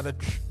a whole lot of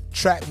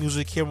trap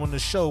music here on the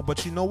show,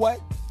 but you know what?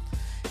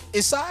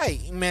 It's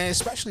alright, man,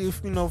 especially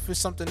if, if it's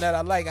something that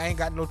I like. I ain't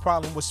got no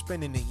problem with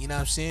spinning it, you know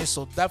what I'm saying?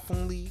 So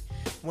definitely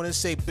want to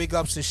say big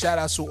ups and shout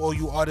outs to all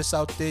you artists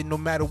out there, no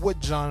matter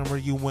what genre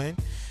you in.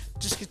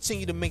 Just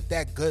continue to make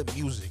that good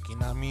music, you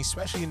know what I mean?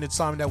 Especially in the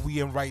time that we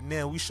in right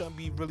now. We shouldn't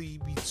really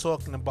be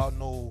talking about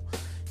no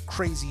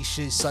crazy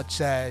shit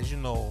such as,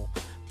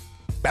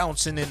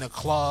 bouncing in a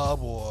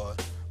club or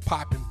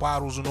popping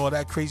bottles and all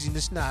that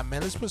craziness. Nah,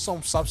 man, let's put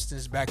some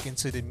substance back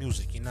into the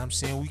music, you know what I'm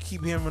saying? We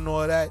keep hearing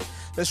all that.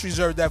 Let's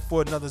reserve that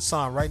for another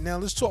time. Right now,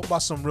 let's talk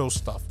about some real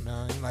stuff,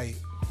 man. Like,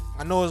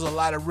 I know there's a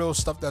lot of real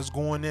stuff that's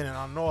going in, and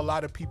I know a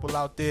lot of people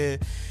out there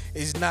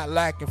is not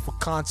lacking for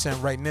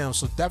content right now.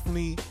 So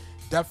definitely,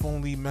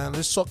 man,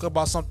 let's talk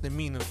about something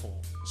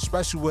meaningful,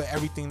 especially with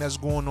everything that's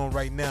going on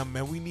right now,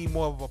 man. We need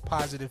more of a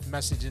positive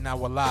message in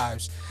our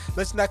lives.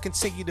 Let's not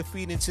continue to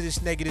feed into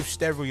this negative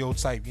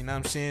stereotype, you know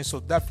what I'm saying? So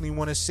definitely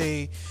want to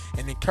say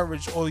and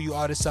encourage all you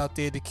artists out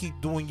there to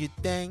keep doing your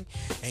thing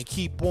and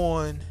keep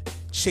on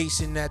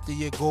chasing after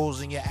your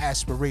goals and your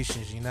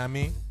aspirations, you know what I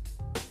mean?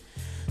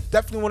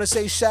 Definitely want to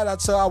say shout out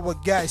to our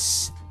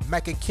guest,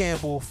 Mecca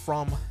Campbell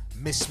from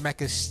Miss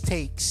Mecca's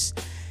Takes.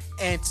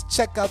 And to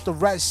check out the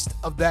rest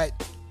of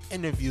that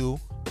interview,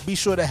 be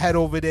sure to head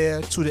over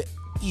there to the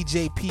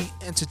EJP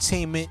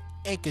Entertainment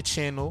Anchor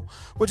channel,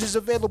 which is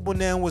available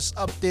now. It's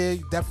up there.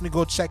 Definitely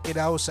go check it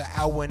out. It's an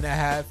hour and a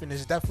half, and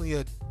it's definitely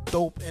a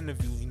dope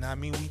interview. You know what I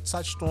mean? We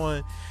touched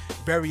on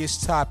various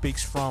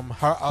topics from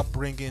her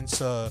upbringing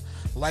to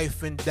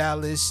life in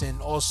Dallas,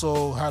 and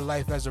also her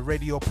life as a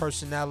radio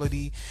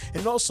personality,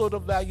 and also the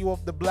value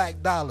of the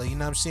black dollar. You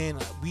know what I'm saying?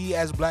 We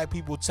as black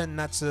people tend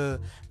not to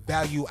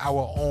value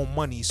our own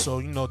money, so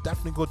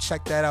definitely go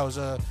check that out.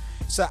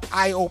 It's an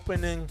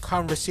eye-opening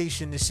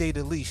conversation, to say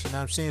the least, you know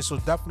what I'm saying? So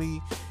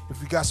definitely,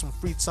 if you got some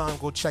free time,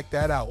 go check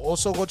that out.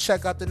 Also, go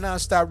check out the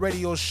Nonstop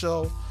Radio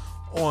Show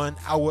on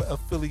our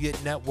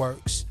affiliate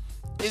networks.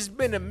 It's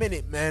been a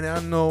minute, man. I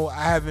know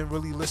I haven't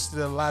really listed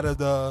a lot of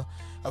the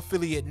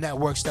affiliate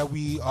networks that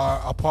we are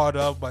a part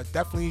of, but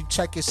definitely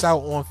check us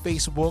out on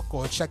Facebook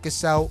or check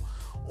us out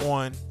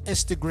on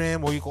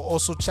Instagram, or you can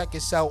also check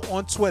us out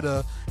on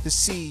Twitter to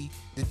see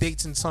the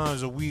dates and times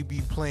that we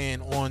be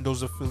playing on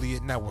those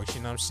affiliate networks,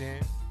 you know what I'm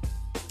saying?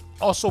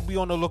 Also be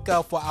on the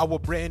lookout for our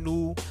brand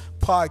new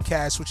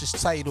podcast, which is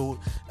titled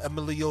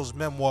Emilio's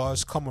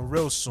Memoirs, coming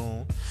real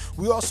soon.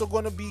 We also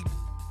going to be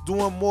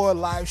doing more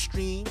live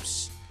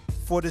streams,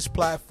 for this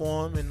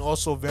platform and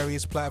also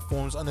various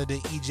platforms under the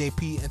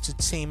EJP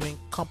Entertainment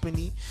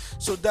Company.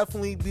 So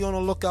definitely be on the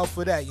lookout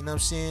for that. You know what I'm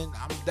saying?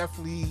 I'm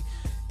definitely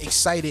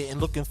excited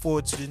and looking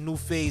forward to the new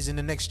phase in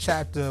the next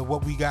chapter of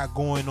what we got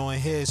going on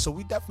here. So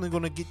we definitely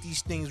gonna get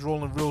these things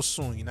rolling real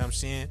soon. You know what I'm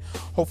saying?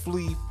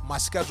 Hopefully my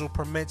schedule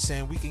permits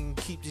and we can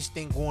keep this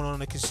thing going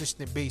on a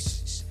consistent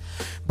basis.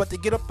 But to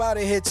get up out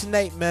of here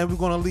tonight, man, we're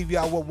gonna leave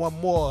y'all with one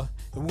more.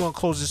 And we're going to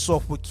close this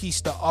off with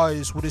Keys the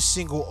Artist with a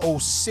single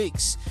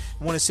 06.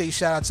 I want to say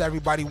shout out to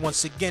everybody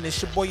once again.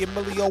 It's your boy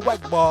Emilio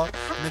Weckbar.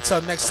 And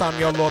until next time,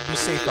 y'all all be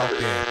safe out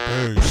there.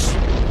 Peace.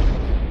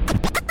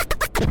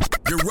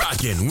 You're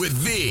rocking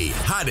with the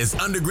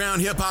hottest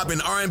underground hip-hop and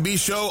R&B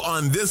show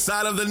on this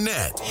side of the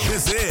net.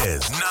 This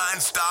is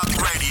Non-Stop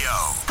Radio.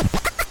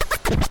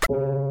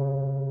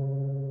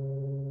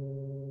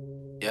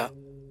 Yeah.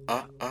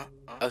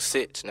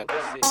 06, nigga.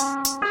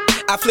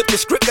 I flip the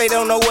script, they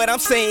don't know what I'm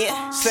saying.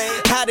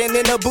 Hiding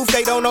in the booth,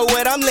 they don't know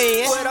what I'm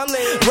laying.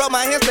 Rub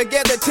my hands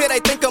together till they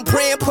think I'm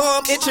praying.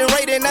 Pump, itching,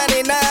 rating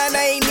 99,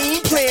 I ain't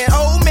even playing.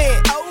 Oh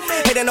man,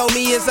 hating on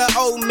me is an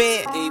old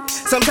man.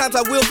 Sometimes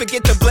I will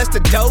forget to bless the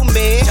dough,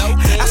 man.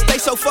 I stay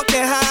so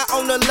fucking high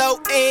on the low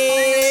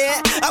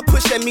end. I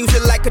push that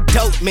music like a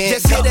dope, man.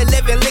 Just hit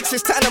 11 licks,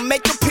 it's time to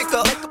make a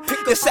pickup.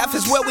 The South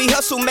is where we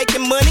hustle,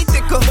 making money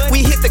thicker.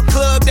 We hit the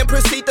club, then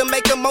proceed to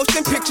make a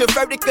motion picture.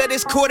 Verdict of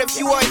this court, if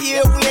you are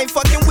here, we ain't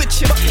fucking with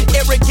you.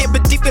 Arrogant,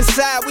 but deep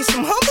inside, we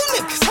some humble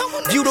niggas.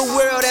 View the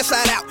world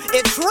inside out,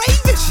 it's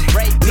Ravish.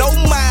 No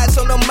minds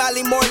on the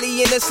Molly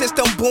Morley in the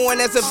system.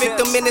 Born as a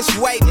victim in this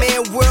white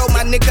man world,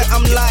 my nigga,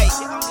 I'm like.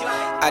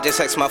 I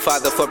just asked my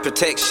father for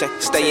protection.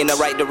 Stay in the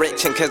right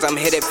direction, cause I'm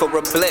headed for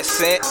a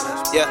blessing.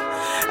 Yeah,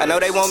 I know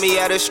they want me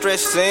out of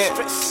stressing.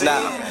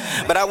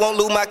 Nah, but I won't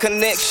lose my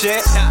connection.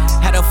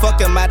 How the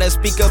fuck am I to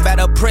speak about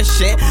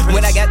oppression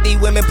when I got these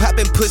women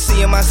popping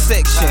pussy in my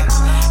section?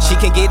 She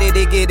can get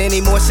it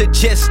any more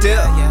suggestive.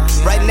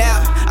 Right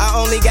now, I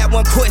only got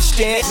one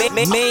question.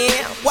 Man,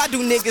 why do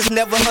niggas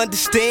never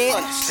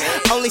understand?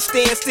 Only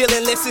stand still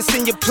unless it's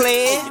in your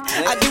plan.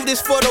 I do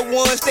this for the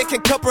ones that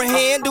can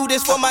comprehend. Do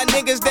this for my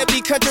niggas that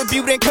be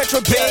contributing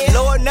contraband.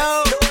 Lord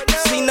knows,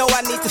 she know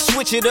I need to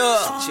switch it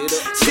up.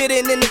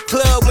 Sitting in the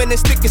club when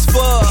it's thick as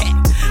fuck.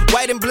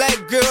 White and black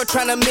girl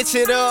tryna mix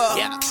it up.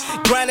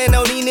 Grinding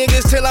on these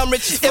niggas till I'm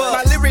rich as fuck.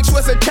 If my lyrics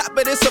was a top,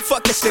 but it's a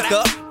fucking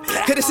sticker.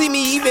 Couldn't see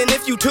me even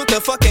if you took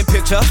the fucking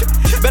picture.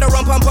 Better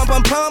run, pum, pum,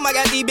 pum, pum. I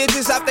got these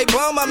bitches off they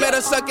bum. I met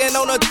her sucking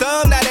on her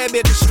thumb. Now that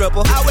bitch a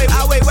stripper. I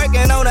wait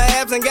working on her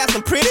abs and got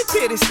some pretty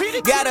titties.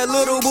 Got a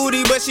little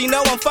booty, but she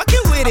know I'm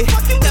fucking with it.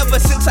 Ever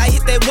since I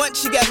hit that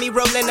once, she got me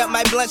rolling up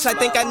my blunts. I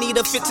think I need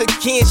a fix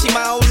again. She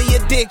my only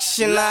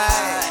addiction.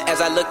 Like,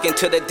 as I look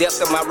into the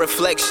depth of my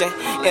reflection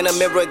in a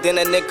mirror, then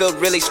a nigga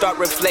really start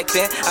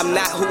reflecting. I'm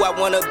not who I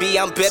wanna be.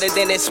 I'm better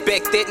than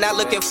expected. Not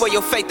looking for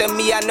your faith in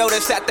me. I know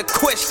that's not the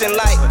question.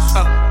 Like.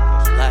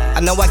 I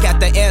know I got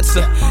the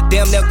answer.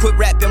 Damn near quit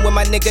rapping when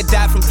my nigga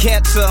died from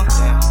cancer.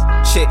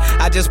 Shit,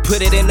 I just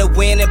put it in the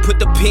wind and put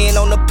the pen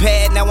on the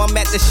pad. Now I'm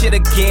at the shit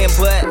again,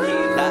 but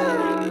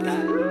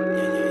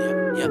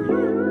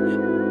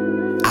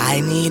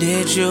I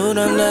needed you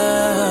to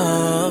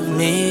love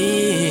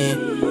me.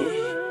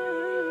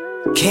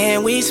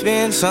 Can we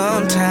spend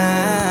some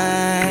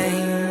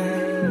time?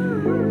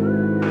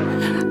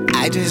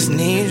 I just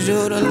need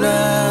you to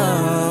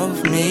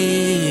love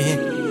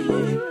me.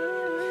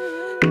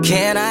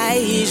 Can I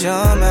ease your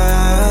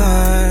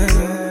mind?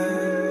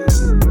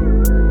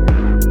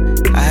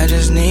 I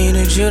just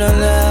needed you to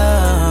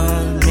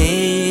love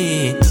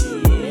me.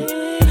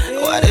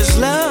 Why does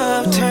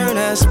love turn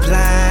us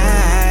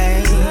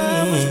blind?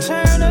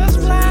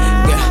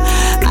 Girl,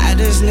 I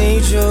just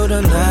need you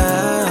to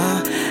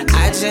love.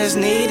 I just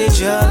needed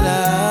your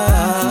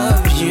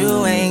love.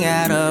 You ain't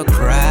gotta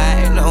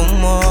cry no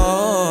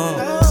more.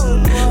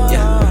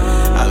 Yeah,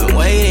 I'm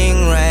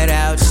waiting right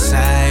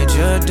outside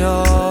your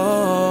door.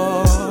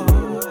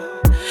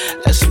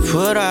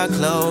 Put our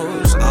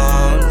clothes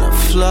on the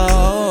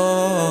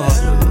floor.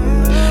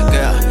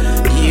 Girl,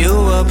 you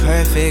a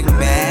perfect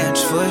match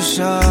for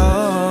sure.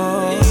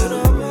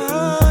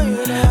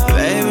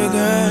 Baby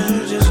girl,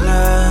 you just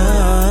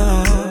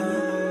love.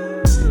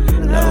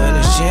 No, in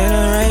this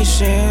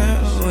generation,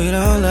 we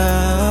don't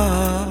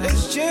love.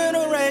 This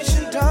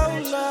generation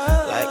don't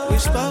love like we're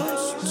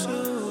supposed to.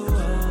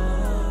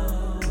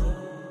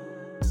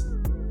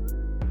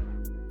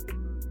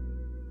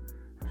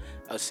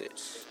 That's it.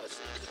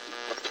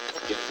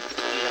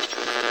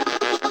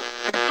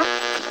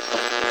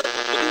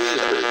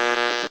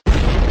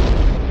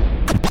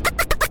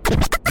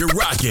 You're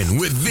rocking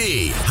with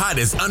the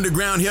hottest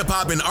underground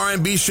hip-hop and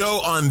R&B show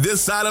on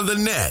this side of the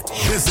net.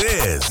 This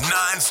is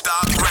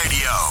Non-Stop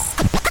Radio.